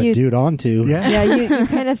strap a dude onto. Yeah, you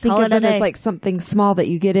kind of think of them as like something small that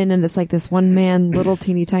you get in, and it's like this one man little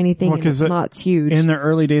teeny tiny thing, and it's huge. In the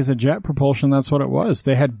early days of jet propulsion, that's what it was.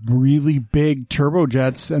 They had really big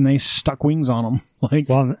turbojets and they stuck wings on them.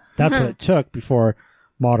 That's what it took before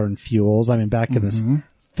modern fuels. I mean, back in the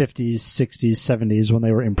 50s, 60s, 70s, when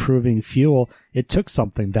they were improving fuel, it took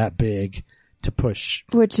something that big to push.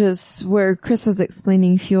 Which is where Chris was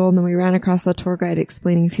explaining fuel, and then we ran across the tour guide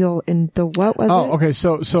explaining fuel in the what was it? Oh, okay.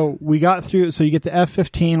 So we got through, so you get the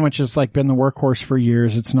F-15, which has like been the workhorse for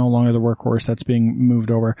years. It's no longer the workhorse. That's being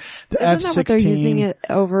moved over. The F-16. Isn't that what they're using it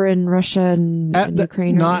over in Russia and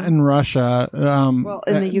Ukraine? Not in Russia.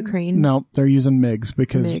 In the Ukraine? No, they're using MiGs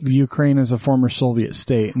because Ukraine is a former Soviet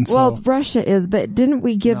state. And so, Russia is, but didn't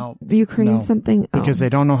we give Ukraine something? Because they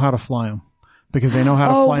don't know how to fly them. Because they know how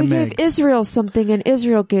to fly MiGs. We gave Israel something, and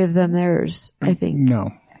Israel gave them theirs, I think. No.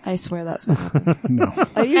 I swear that's what happened. No.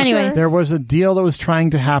 Are you Anyway. sure? There was a deal that was trying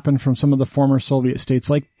to happen from some of the former Soviet states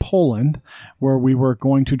like Poland, where we were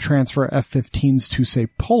going to transfer F-15s to, say,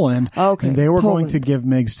 Poland. Okay, And they were going Poland. to give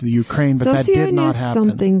MiGs to the Ukraine, but So that see, I did knew not happen.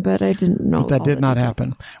 something, but I didn't know. But that all did the not details.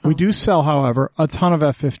 happen. We do sell, however, a ton of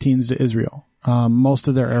F-15s to Israel. Most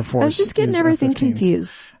of their Air Force. I was just getting is everything F-15s.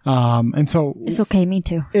 confused. And so It's okay, me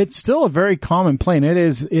too. it's still a very common plane. It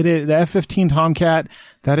is the F-15 Tomcat.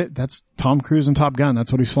 That's Tom Cruise and Top Gun.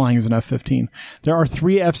 That's what he's flying as an F-15. There are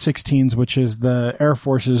 3 F-16s, which is the Air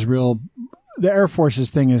Force's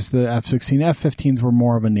thing is the F-16. F-15s were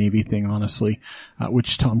more of a Navy thing, honestly,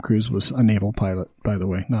 which Tom Cruise was a naval pilot, by the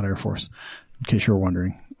way, not Air Force, in case you were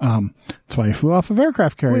wondering. That's why he flew off of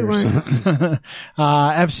aircraft carriers. We weren't.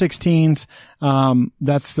 F-16s,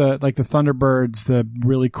 that's the Thunderbirds, the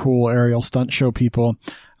really cool aerial stunt show people.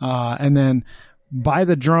 And then by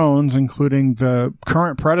the drones, including the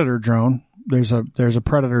current Predator drone, there's a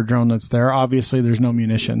Predator drone that's there. Obviously, there's no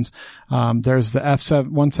munitions. There's the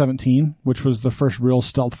F-117, which was the first real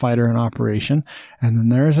stealth fighter in operation. And then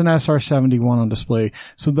there's an SR-71 on display.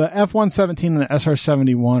 So the F-117 and the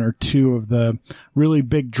SR-71 are 2 of the really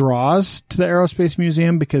big draws to the Aerospace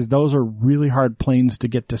Museum because those are really hard planes to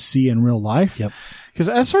get to see in real life. Yep. Because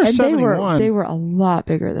And SR-71... they were a lot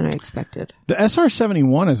bigger than I expected. The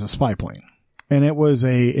SR-71 is a spy plane. And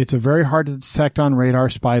it's a very hard to detect on radar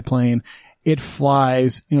spy plane. It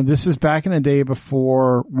flies, this is back in the day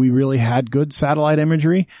before we really had good satellite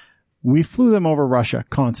imagery. We flew them over Russia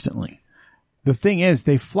constantly. The thing is,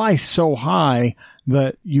 they fly so high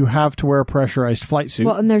that you have to wear a pressurized flight suit.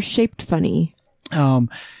 Well, and they're shaped funny. And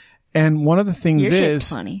one of the things You're shaped is,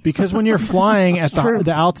 funny. because when you're flying at true.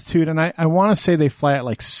 the altitude, and I want to say they fly at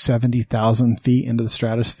like 70,000 feet into the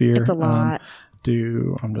stratosphere. It's a lot.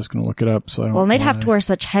 I'm just going to look it up. So I don't Well, and they'd have wanna- to wear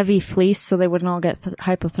such heavy fleece so they wouldn't all get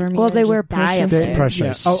hypothermia. Well, they and wear just die up pressure- there. Pressure.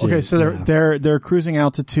 Yeah. Oh, okay. So their cruising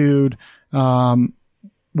altitude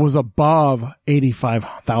was above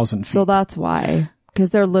 85,000 feet. So that's why. Because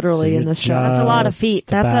they're literally So in the you're stratosphere. That's a lot of Just feet.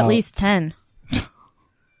 That's at about- least 10.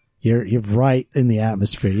 You're right in the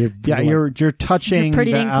atmosphere. You're touching. You're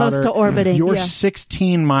pretty the dang close outer- to orbiting. You're Yeah.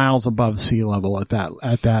 16 miles above sea level at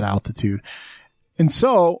that altitude, and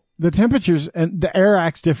so the temperatures and the air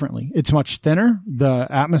acts differently. It's much thinner. The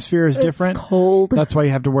atmosphere is different. cold. That's why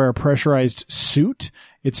you have to wear a pressurized suit.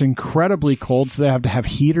 It's incredibly cold, so they have to have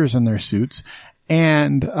heaters in their suits,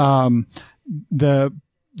 and the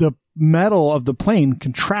metal of the plane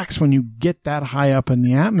contracts when you get that high up in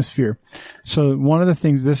the atmosphere. So one of the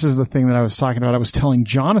things, this is the thing that I was talking about, I was telling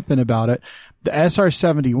Jonathan about it. The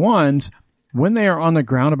SR-71s, when they are on the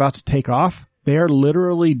ground about to take off, they are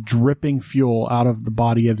literally dripping fuel out of the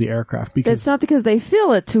body of the aircraft because It's not because they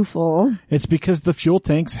feel it too full. it's because the fuel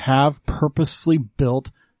tanks have purposefully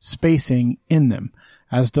built spacing in them,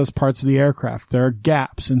 as does parts of the aircraft. There are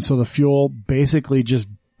gaps, and so the fuel basically just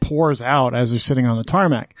pours out as they're sitting on the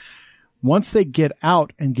tarmac. Once they get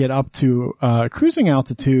out and get up to cruising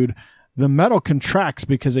altitude, the metal contracts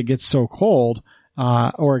because it gets so cold,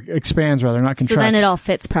 or expands rather, not contracts. So then it all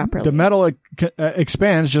fits properly. The metal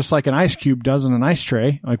expands just like an ice cube does in an ice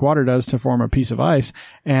tray, like water does to form a piece of ice,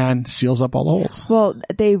 and seals up all the holes. Well,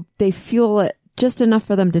 they fuel it just enough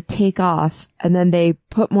for them to take off, and then they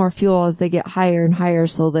put more fuel as they get higher and higher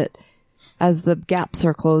so that as the gaps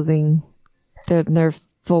are closing, they're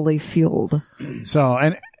fully fueled. So,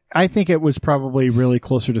 and I think it was probably really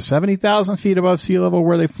closer to 70,000 feet above sea level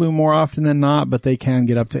where they flew more often than not, but they can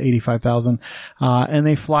get up to 85,000. And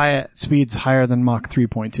they fly at speeds higher than Mach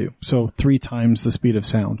 3.2. So 3 times the speed of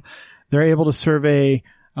sound. They're able to survey,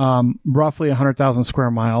 roughly 100,000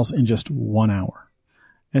 square miles in just 1 hour.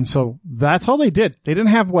 And so that's all they did. They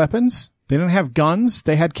didn't have weapons. They didn't have guns.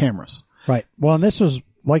 They had cameras. Right. Well, and this was,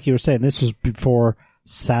 like you were saying, this was before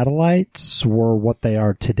satellites were what they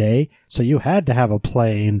are today. So you had to have a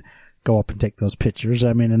plane go up and take those pictures.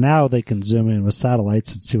 I mean, and now they can zoom in with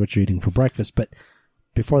satellites and see what you're eating for breakfast. But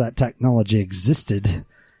before that technology existed.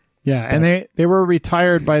 Yeah. And they were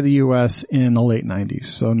retired by the U.S. in the late 90s.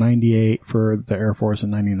 So 98 for the Air Force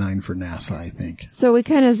and 99 for NASA, I think. So we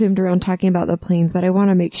kind of zoomed around talking about the planes, but I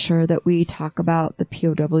want to make sure that we talk about the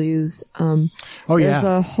POWs. There's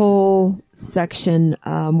a whole section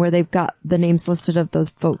where they've got the names listed of those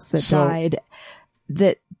folks that died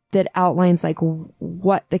that outlines like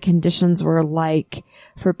what the conditions were like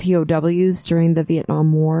for POWs during the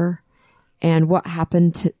Vietnam War and what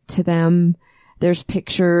happened to them. There's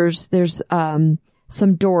pictures. There's some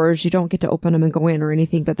doors. You don't get to open them and go in or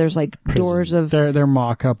anything, but there's like doors of Their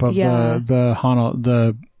mock-up of Yeah. Hanoi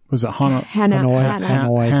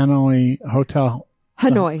Hotel.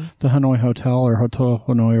 Hanoi. The Hanoi Hotel or Hotel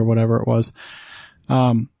Hanoi or whatever it was.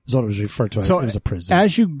 is what it was referred to as. So it was a prison.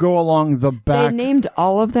 As you go along the back, They named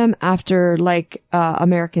all of them after like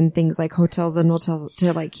American things like hotels and motels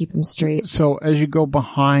to like keep them straight. so as you go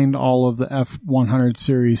behind all of the F-100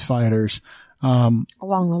 series fighters, Along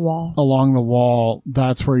the wall.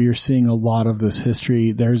 that's where you're seeing a lot of this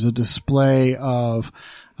history. There's a display of,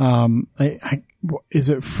 is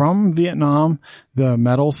it from Vietnam? The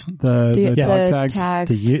medals, the dog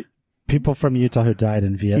tags. People from Utah who died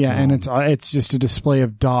in Vietnam. Yeah, and it's just a display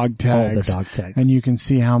of dog tags. All the dog tags. And you can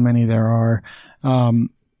see how many there are.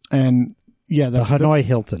 And yeah, the Hanoi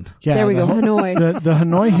Hilton. Yeah, there we go, Hanoi. The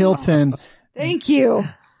Hanoi Hilton. Thank you.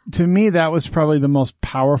 To me, that was probably the most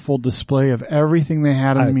powerful display of everything they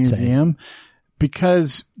had in the museum,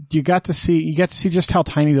 because you got to see just how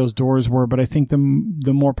tiny those doors were. But I think the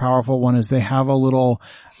more powerful one is they have a little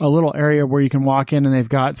area where you can walk in, and they've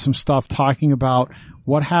got some stuff talking about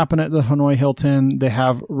what happened at the Hanoi Hilton. They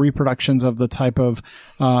have reproductions of the type of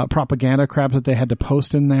propaganda crap that they had to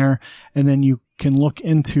post in there. And then you can look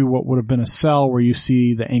into what would have been a cell where you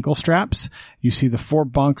see the ankle straps, you see the 4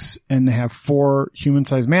 bunks, and they have 4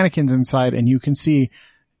 human-sized mannequins inside, and you can see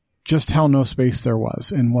just how no space there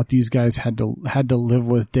was and what these guys had to live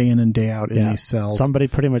with day in and day out in these cells. Somebody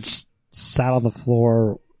pretty much sat on the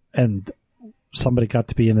floor, and somebody got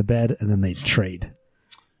to be in the bed, and then they'd trade.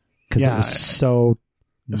 Because it was so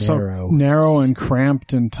narrow and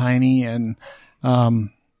cramped and tiny, and that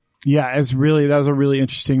was a really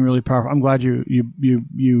interesting, really powerful. I'm glad you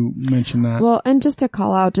mentioned that. Well, and just to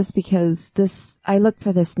call out, just because I look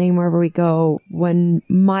for this name wherever we go. When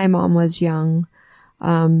my mom was young,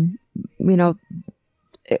 it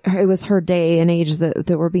was her day and age that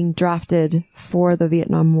were being drafted for the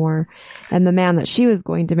Vietnam War, and the man that she was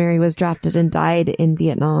going to marry was drafted and died in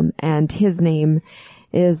Vietnam, and his name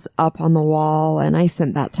is up on the wall, and I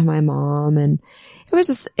sent that to my mom, and it was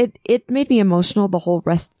just, it made me emotional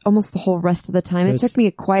almost the whole rest of the time. It took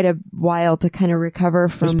me quite a while to kind of recover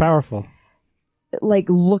from. It was powerful. Like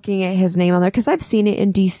looking at his name on there, cause I've seen it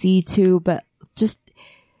in DC too, but just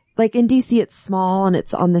like in DC it's small and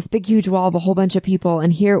it's on this big huge wall of a whole bunch of people,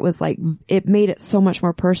 and here it was like, it made it so much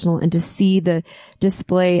more personal, and to see the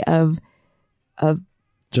display of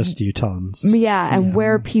just Utahns. Yeah. And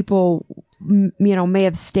where people, may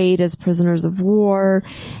have stayed as prisoners of war.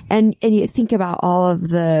 And you think about all of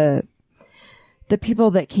the people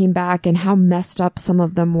that came back and how messed up some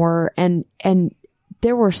of them were. And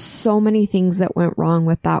there were so many things that went wrong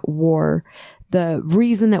with that war. The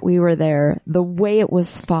reason that we were there, the way it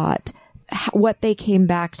was fought, what they came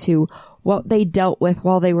back to, what they dealt with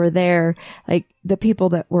while they were there. Like the people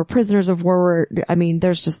that were prisoners of war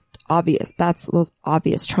there's just those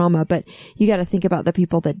obvious trauma, but you got to think about the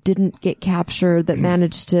people that didn't get captured, that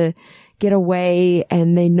managed to get away,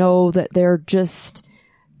 and they know that they're just,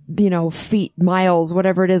 feet, miles,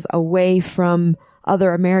 whatever it is, away from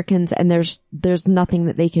other Americans, and there's nothing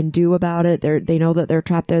that they can do about it. They know that they're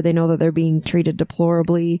trapped there. They know that they're being treated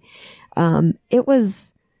deplorably.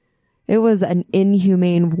 It was an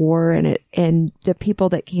inhumane war, and the people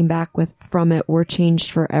that came back from it were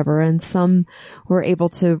changed forever, and some were able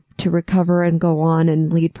to recover and go on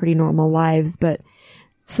and lead pretty normal lives. But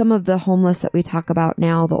some of the homeless that we talk about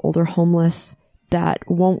now, the older homeless that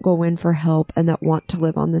won't go in for help and that want to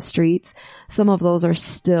live on the streets, some of those are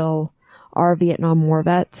still our Vietnam War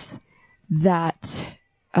vets that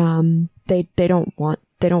they don't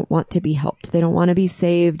want to be helped. They don't want to be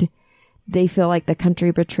saved. They feel like the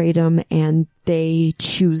country betrayed them, and they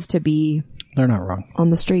choose to be. They're not wrong.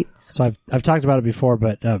 On the streets. So I've talked about it before,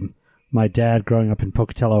 but my dad, growing up in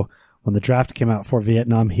Pocatello, when the draft came out for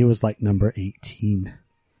Vietnam, he was like number 18.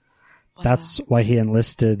 Wow. That's why he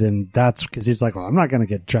enlisted, and that's because he's like, well, I'm not going to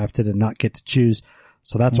get drafted and not get to choose.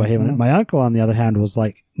 So that's why he went. My uncle, on the other hand, was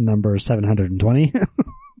like number 720.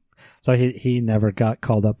 So he never got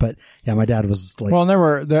called up, but yeah, my dad was like. Well,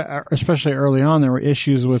 especially early on, there were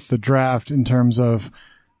issues with the draft in terms of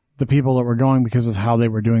the people that were going because of how they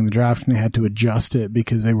were doing the draft, and they had to adjust it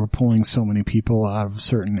because they were pulling so many people out of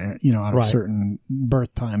certain, certain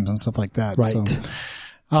birth times and stuff like that. Right.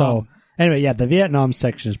 So anyway, yeah, the Vietnam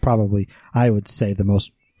section is probably, I would say, the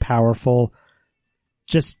most powerful.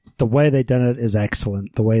 Just the way they've done it is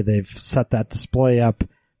excellent. The way they've set that display up,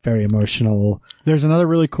 very emotional. There's another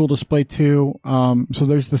really cool display too. So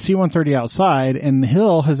there's the C-130 outside, and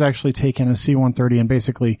Hill has actually taken a C-130 and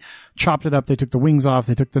basically chopped it up. They took the wings off.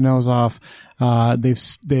 They took the nose off.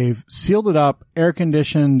 They've sealed it up, air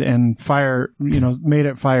conditioned, and made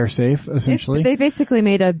it fire safe, essentially. They basically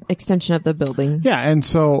made an extension of the building. Yeah. And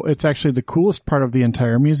so it's actually the coolest part of the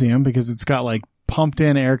entire museum because it's got like pumped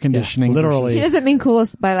in air conditioning. literally. He doesn't mean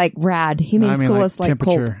coolest by like rad. He means coolest like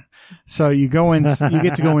temperature. cold. So you go in, you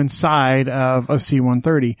get to go inside of a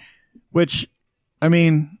C-130, which, I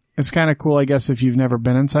mean, it's kind of cool, I guess, if you've never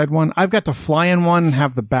been inside one. I've got to fly in one and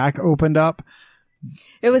have the back opened up.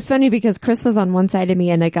 It was funny because Chris was on one side of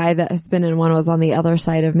me and a guy that has been in one was on the other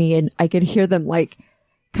side of me, and I could hear them like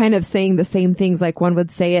kind of saying the same things. Like one would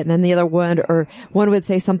say it and then the other would, or one would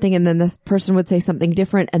say something and then this person would say something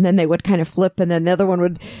different and then they would kind of flip and then the other one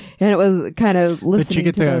would, and it was kind of listening But you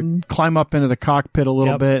get to them. climb up into the cockpit a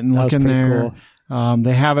little bit and look in there. Cool.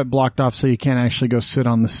 They have it blocked off so you can't actually go sit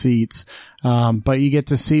on the seats. But you get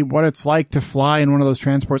to see what it's like to fly in one of those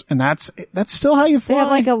transports. And that's still how you fly. They have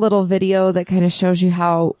like a little video that kind of shows you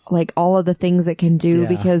how, like, all of the things it can do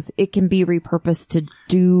because it can be repurposed to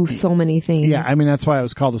do so many things. Yeah, I mean, that's why it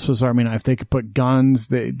was called the Swiss Army knife. They could put guns.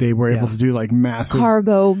 They were able to do like massive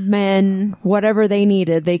cargo, men, whatever they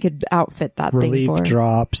needed, they could outfit that relief thing for.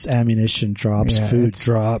 drops, ammunition drops, food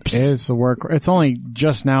drops. It's the work. It's only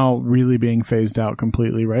just now really being phased out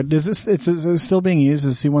completely, right? Is it still being used?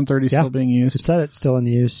 Is C-130 still being used? It said it's still in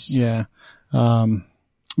use. Yeah.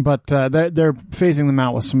 But they're phasing them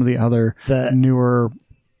out with some of the other newer.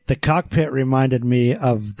 The cockpit reminded me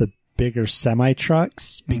of the bigger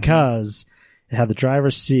semi-trucks because it had the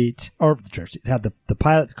driver's seat, or the driver's seat. It had the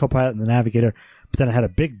pilot, the co-pilot, and the navigator, but then it had a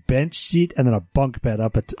big bench seat and then a bunk bed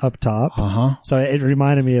up top. So it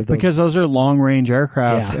reminded me of those. Because those are long-range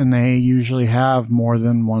aircraft, and they usually have more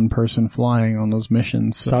than one person flying on those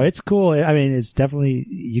missions. So it's cool. I mean, it's definitely,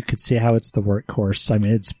 you could see how it's the workhorse. I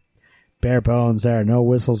mean, it's bare bones there, no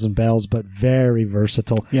whistles and bells, but very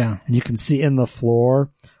versatile. Yeah. And you can see in the floor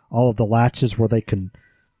all of the latches where they can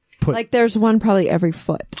put. Like there's one probably every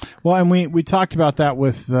foot. Well, and we talked about that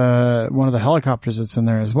with one of the helicopters that's in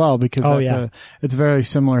there as well, because it's a very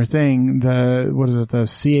similar thing. The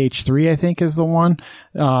CH-3, I think, is the one.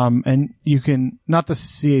 And you can, not the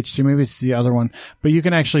CH-2, maybe it's the other one, but you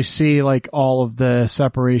can actually see like all of the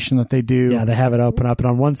separation that they do. Yeah, they have it open up, and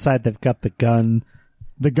on one side they've got the gun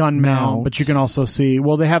mount, but you can also see,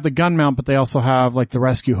 well, they have the gun mount, but they also have like the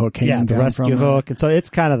rescue hook hanging down. Yeah, the rescue hook. And so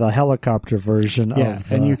it's kind of the helicopter version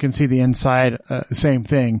of and you can see the inside, same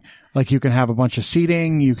thing. Like you can have a bunch of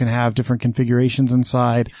seating, you can have different configurations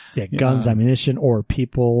inside. Yeah, guns, ammunition, or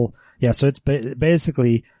people. Yeah, so it's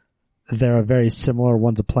basically, they're very similar.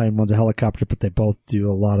 One's a plane, one's a helicopter, but they both do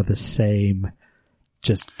a lot of the same,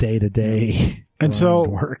 just day-to-day and so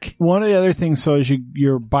work. One of the other things, so as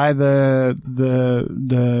you're by the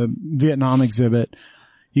Vietnam exhibit,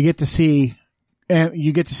 you get to see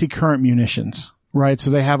current munitions, right? So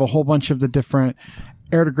they have a whole bunch of the different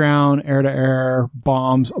air to ground, air to air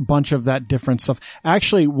bombs, a bunch of that different stuff.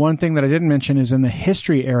 Actually, one thing that I didn't mention is in the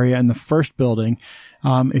history area in the first building.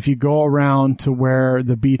 If you go around to where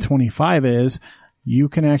the B-25 is, you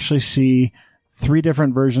can actually see 3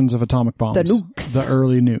 different versions of atomic bombs. The nukes. The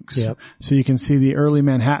early nukes. Yep. So you can see the early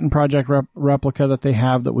Manhattan Project replica that they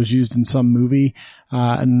have that was used in some movie.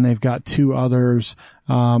 And they've got 2 others.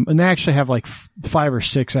 And they actually have like 5 or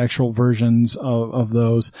 6 actual versions of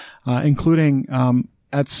those, including,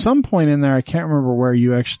 at some point in there, I can't remember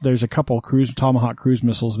where there's a couple Tomahawk cruise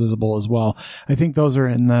missiles visible as well. I think those are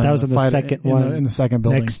in that was in the second one. In the second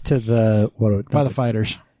building. Next to by the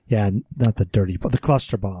fighters. Yeah, not the dirty, but the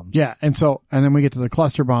cluster bombs. Yeah, and then we get to the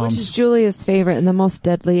cluster bombs. Which is Julia's favorite and the most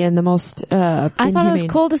deadly and the most I thought it was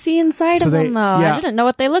cool to see inside of them, though. Yeah, I didn't know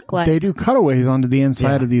what they look like. They do cutaways onto the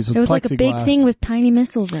inside of these with plexiglass. It was like a big thing with tiny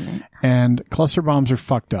missiles in it. And cluster bombs are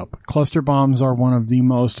fucked up. Cluster bombs are one of the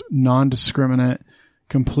most non-discriminate,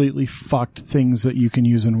 completely fucked things that you can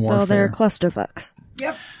use in warfare. So they're clusterfucks.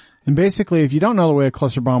 Yep. And basically, if you don't know the way a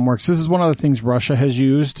cluster bomb works, this is one of the things Russia has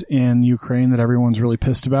used in Ukraine that everyone's really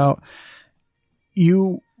pissed about.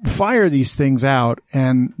 You fire these things out,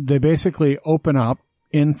 and they basically open up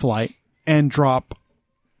in flight and drop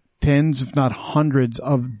tens, if not hundreds,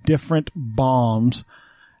 of different bombs,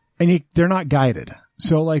 and they're not guided.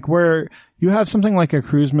 So, like, where you have something like a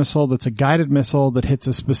cruise missile that's a guided missile that hits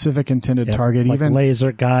a specific intended target, like even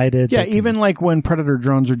laser guided. Yeah, even like when Predator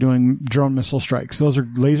drones are doing drone missile strikes, those are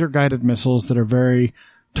laser guided missiles that are very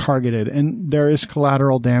targeted, and there is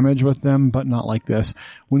collateral damage with them, but not like this.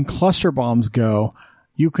 When cluster bombs go,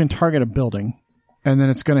 you can target a building, and then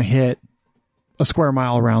it's going to hit a square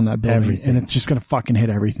mile around that building, and it's just going to fucking hit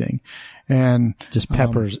everything, and just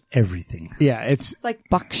peppers everything. Yeah, it's like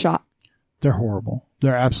buckshot. They're horrible.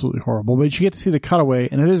 They're absolutely horrible. But you get to see the cutaway,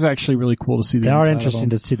 and it is actually really cool to see the inside. They are interesting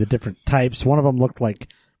to see the different types. One of them looked like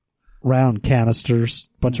round canisters,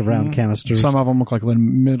 bunch of round canisters. Some of them look like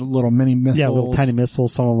little mini missiles. Yeah, little tiny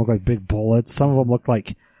missiles. Some of them look like big bullets. Some of them look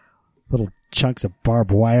like little chunks of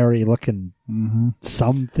barbed wirey looking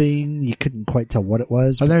something. You couldn't quite tell what it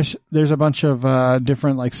was. There's a bunch of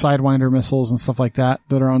different like Sidewinder missiles and stuff like that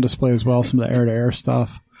are on display as well. Some of the air-to-air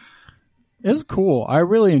stuff. It's cool. I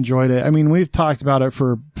really enjoyed it. I mean, we've talked about it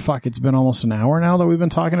for it's been almost an hour now that we've been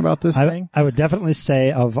talking about this thing. I would definitely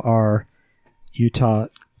say of our Utah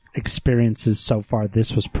experiences so far,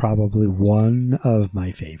 this was probably one of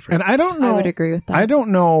my favorites. And I don't know. I would agree with that. I don't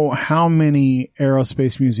know how many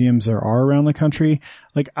aerospace museums there are around the country.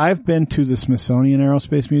 Like, I've been to the Smithsonian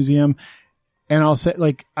Aerospace Museum, and I'll say,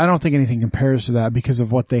 like, I don't think anything compares to that because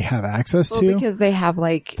of what they have access to. Because they have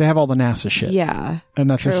like they have all the NASA shit. Yeah, and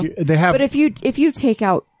that's they have. But if you take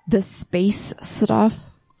out the space stuff.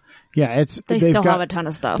 Yeah, they still have a ton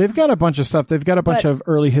of stuff. They've got a bunch of stuff. They've got a bunch of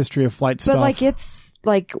early history of flight stuff. But like it's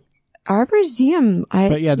like our museum.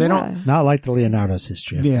 But yeah, they don't. Not like the Leonardo's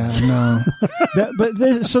history. Yeah, no.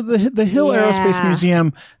 The Hill Aerospace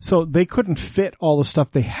Museum. So they couldn't fit all the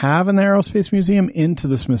stuff they have in the Aerospace Museum into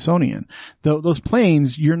the Smithsonian. Those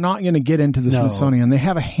planes, you're not going to get into the Smithsonian. They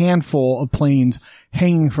have a handful of planes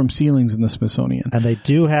hanging from ceilings in the Smithsonian, and they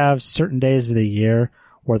do have certain days of the year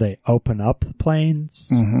where they open up the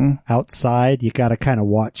planes outside. You got to kind of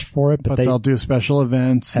watch for it, but they'll do special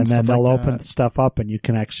events and then they'll open stuff up and you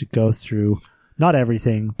can actually go through not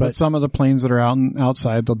everything, but some of the planes that are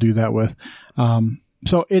outside, they'll do that with.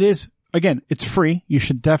 So it is, again, it's free. You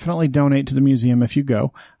should definitely donate to the museum if you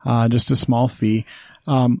go, just a small fee.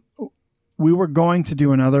 We were going to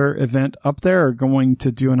do another event up there or going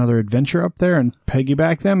to do another adventure up there and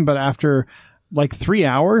piggyback them. But after like 3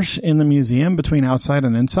 hours in the museum between outside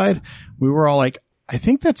and inside, we were all like, I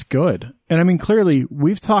think that's good. And I mean, clearly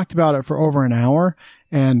we've talked about it for over an hour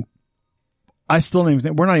and I still don't even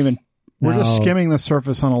think we're just skimming the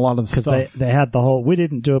surface on a lot of the stuff. Because they had the whole, we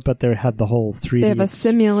didn't do it, but they had the whole 3D. They have a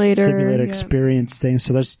simulator experience thing.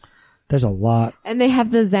 So there's a lot. And they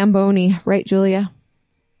have the Zamboni, right, Julia?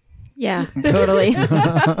 Yeah, totally.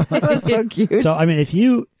 It was so cute. So, I mean, if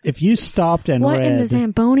you stopped and read... What in the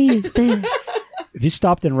Zamboni is this? If you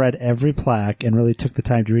stopped and read every plaque and really took the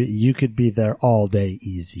time to read it, you could be there all day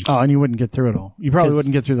easy. Oh, and you wouldn't get through it all. You probably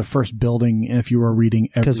wouldn't get through the first building if you were reading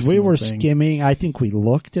every single thing. Because we were skimming. I think we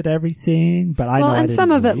looked at everything, but I didn't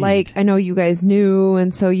some of it, read. like, I know you guys knew,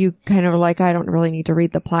 and so you kind of were like, I don't really need to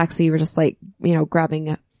read the plaque, so you were just like, grabbing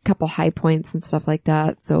a couple high points and stuff like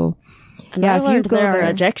that, so... And I learned there are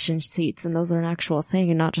ejection seats, and those are an actual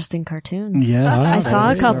thing and not just in cartoons. Yeah, I saw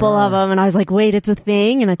a couple of them, and I was like, "Wait, it's a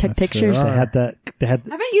thing!" And I took pictures. They had.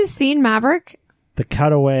 Haven't you seen Maverick? The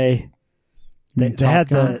cutaway. They had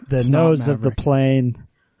the nose of the plane.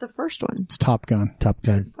 The first one. It's Top Gun. Top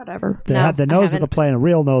Gun. Whatever. They had the nose of the plane, a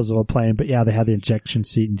real nose of a plane, but yeah, they had the ejection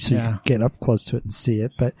seat, and so you could get up close to it and see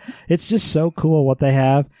it. But it's just so cool what they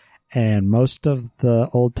have. And most of the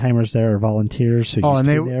old timers there are volunteers who used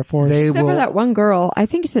to be there for us. Except for that one girl. I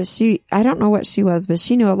think that I don't know what she was, but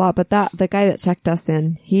she knew a lot. But the guy that checked us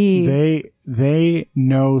in, they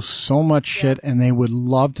know so much shit and they would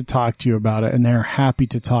love to talk to you about it. And they're happy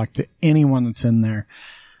to talk to anyone that's in there.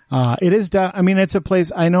 It is, it's a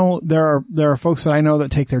place. I know there are folks that I know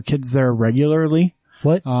that take their kids there regularly.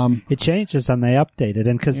 What? It changes and they update it.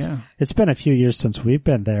 And cause it's been a few years since we've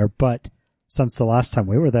been there, but since the last time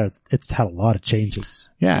we were there, it's had a lot of changes.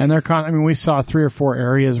 Yeah, and we saw 3 or 4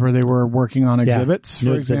 areas where they were working on exhibits,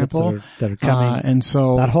 for example. That are coming. And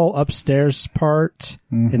so that whole upstairs part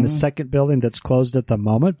in the second building that's closed at the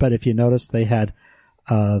moment, but if you notice, they had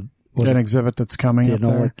an exhibit that's coming the up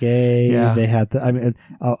there. Enola Gay. Yeah. They had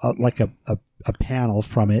like a panel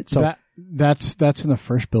from it. So that's in the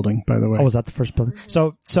first building, by the way. Oh, was that the first building?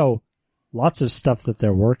 So lots of stuff that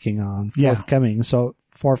they're working on forthcoming. So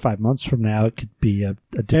 4 or 5 months from now, it could be a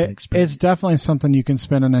different experience. It's definitely something you can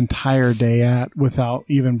spend an entire day at without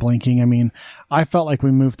even blinking. I mean, I felt like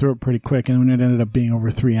we moved through it pretty quick, and it ended up being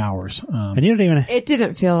over 3 hours. And you don't even. It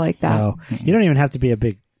didn't feel like that. No, you don't even have to be a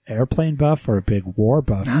big airplane buff or a big war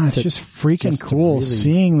buff. No, it's just freaking cool. Really...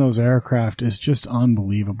 Seeing those aircraft is just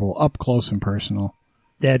unbelievable, up close and personal.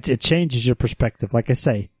 Yeah, it changes your perspective. Like I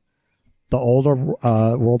say. The older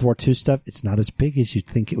World War II stuff, it's not as big as you'd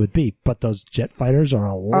think it would be, but those jet fighters are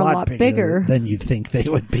a lot bigger than you think they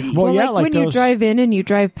would be. Well, yeah, like when you drive in and you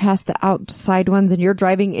drive past the outside ones and you're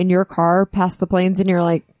driving in your car past the planes and you're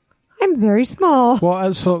like, I'm very small.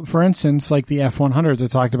 Well, so for instance, like the F-100s, I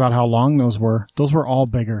talked about how long those were. Those were all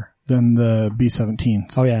bigger than the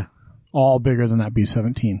B-17s. Oh, yeah. all bigger than that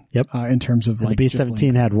B-17. Yep. In terms of And like the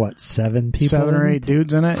B-17 had what, 7 people? 7 or in 8 it?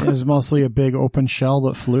 dudes in it. It was mostly a big open shell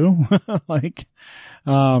that flew.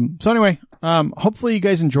 So anyway, hopefully you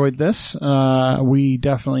guys enjoyed this. We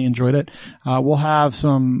definitely enjoyed it. We'll have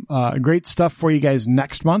some, great stuff for you guys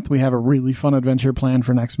next month. We have a really fun adventure planned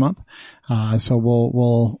for next month. So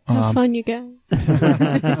we'll, have fun, you guys.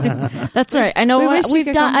 That's right. I know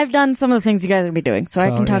I've done some of the things you guys will be doing, so I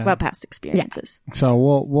can talk about past experiences. Yeah. So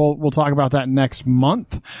we'll talk about that next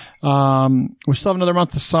month. We still have another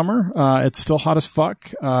month of summer. It's still hot as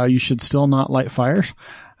fuck. You should still not light fires,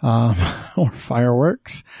 or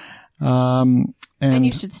fireworks. And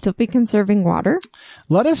you should still be conserving water.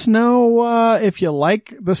 Let us know if you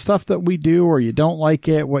like the stuff that we do or you don't like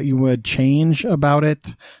it, what you would change about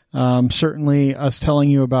it. Certainly us telling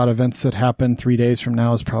you about events that happen 3 days from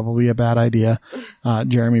now is probably a bad idea.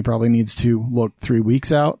 Jeremy probably needs to look 3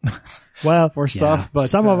 weeks out for stuff. But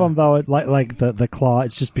some of them, though, like the claw,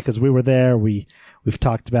 it's just because we were there. We've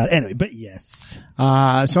talked about it. Anyway, but yes.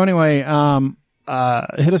 So anyway,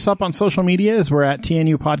 hit us up on social medias. We're at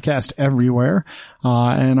TNU Podcast everywhere.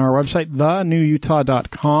 And our website,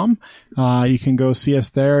 thenewutah.com. You can go see us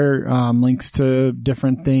there. Links to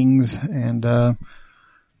different things. And,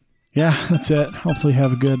 yeah, that's it. Hopefully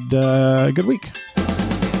have a good week.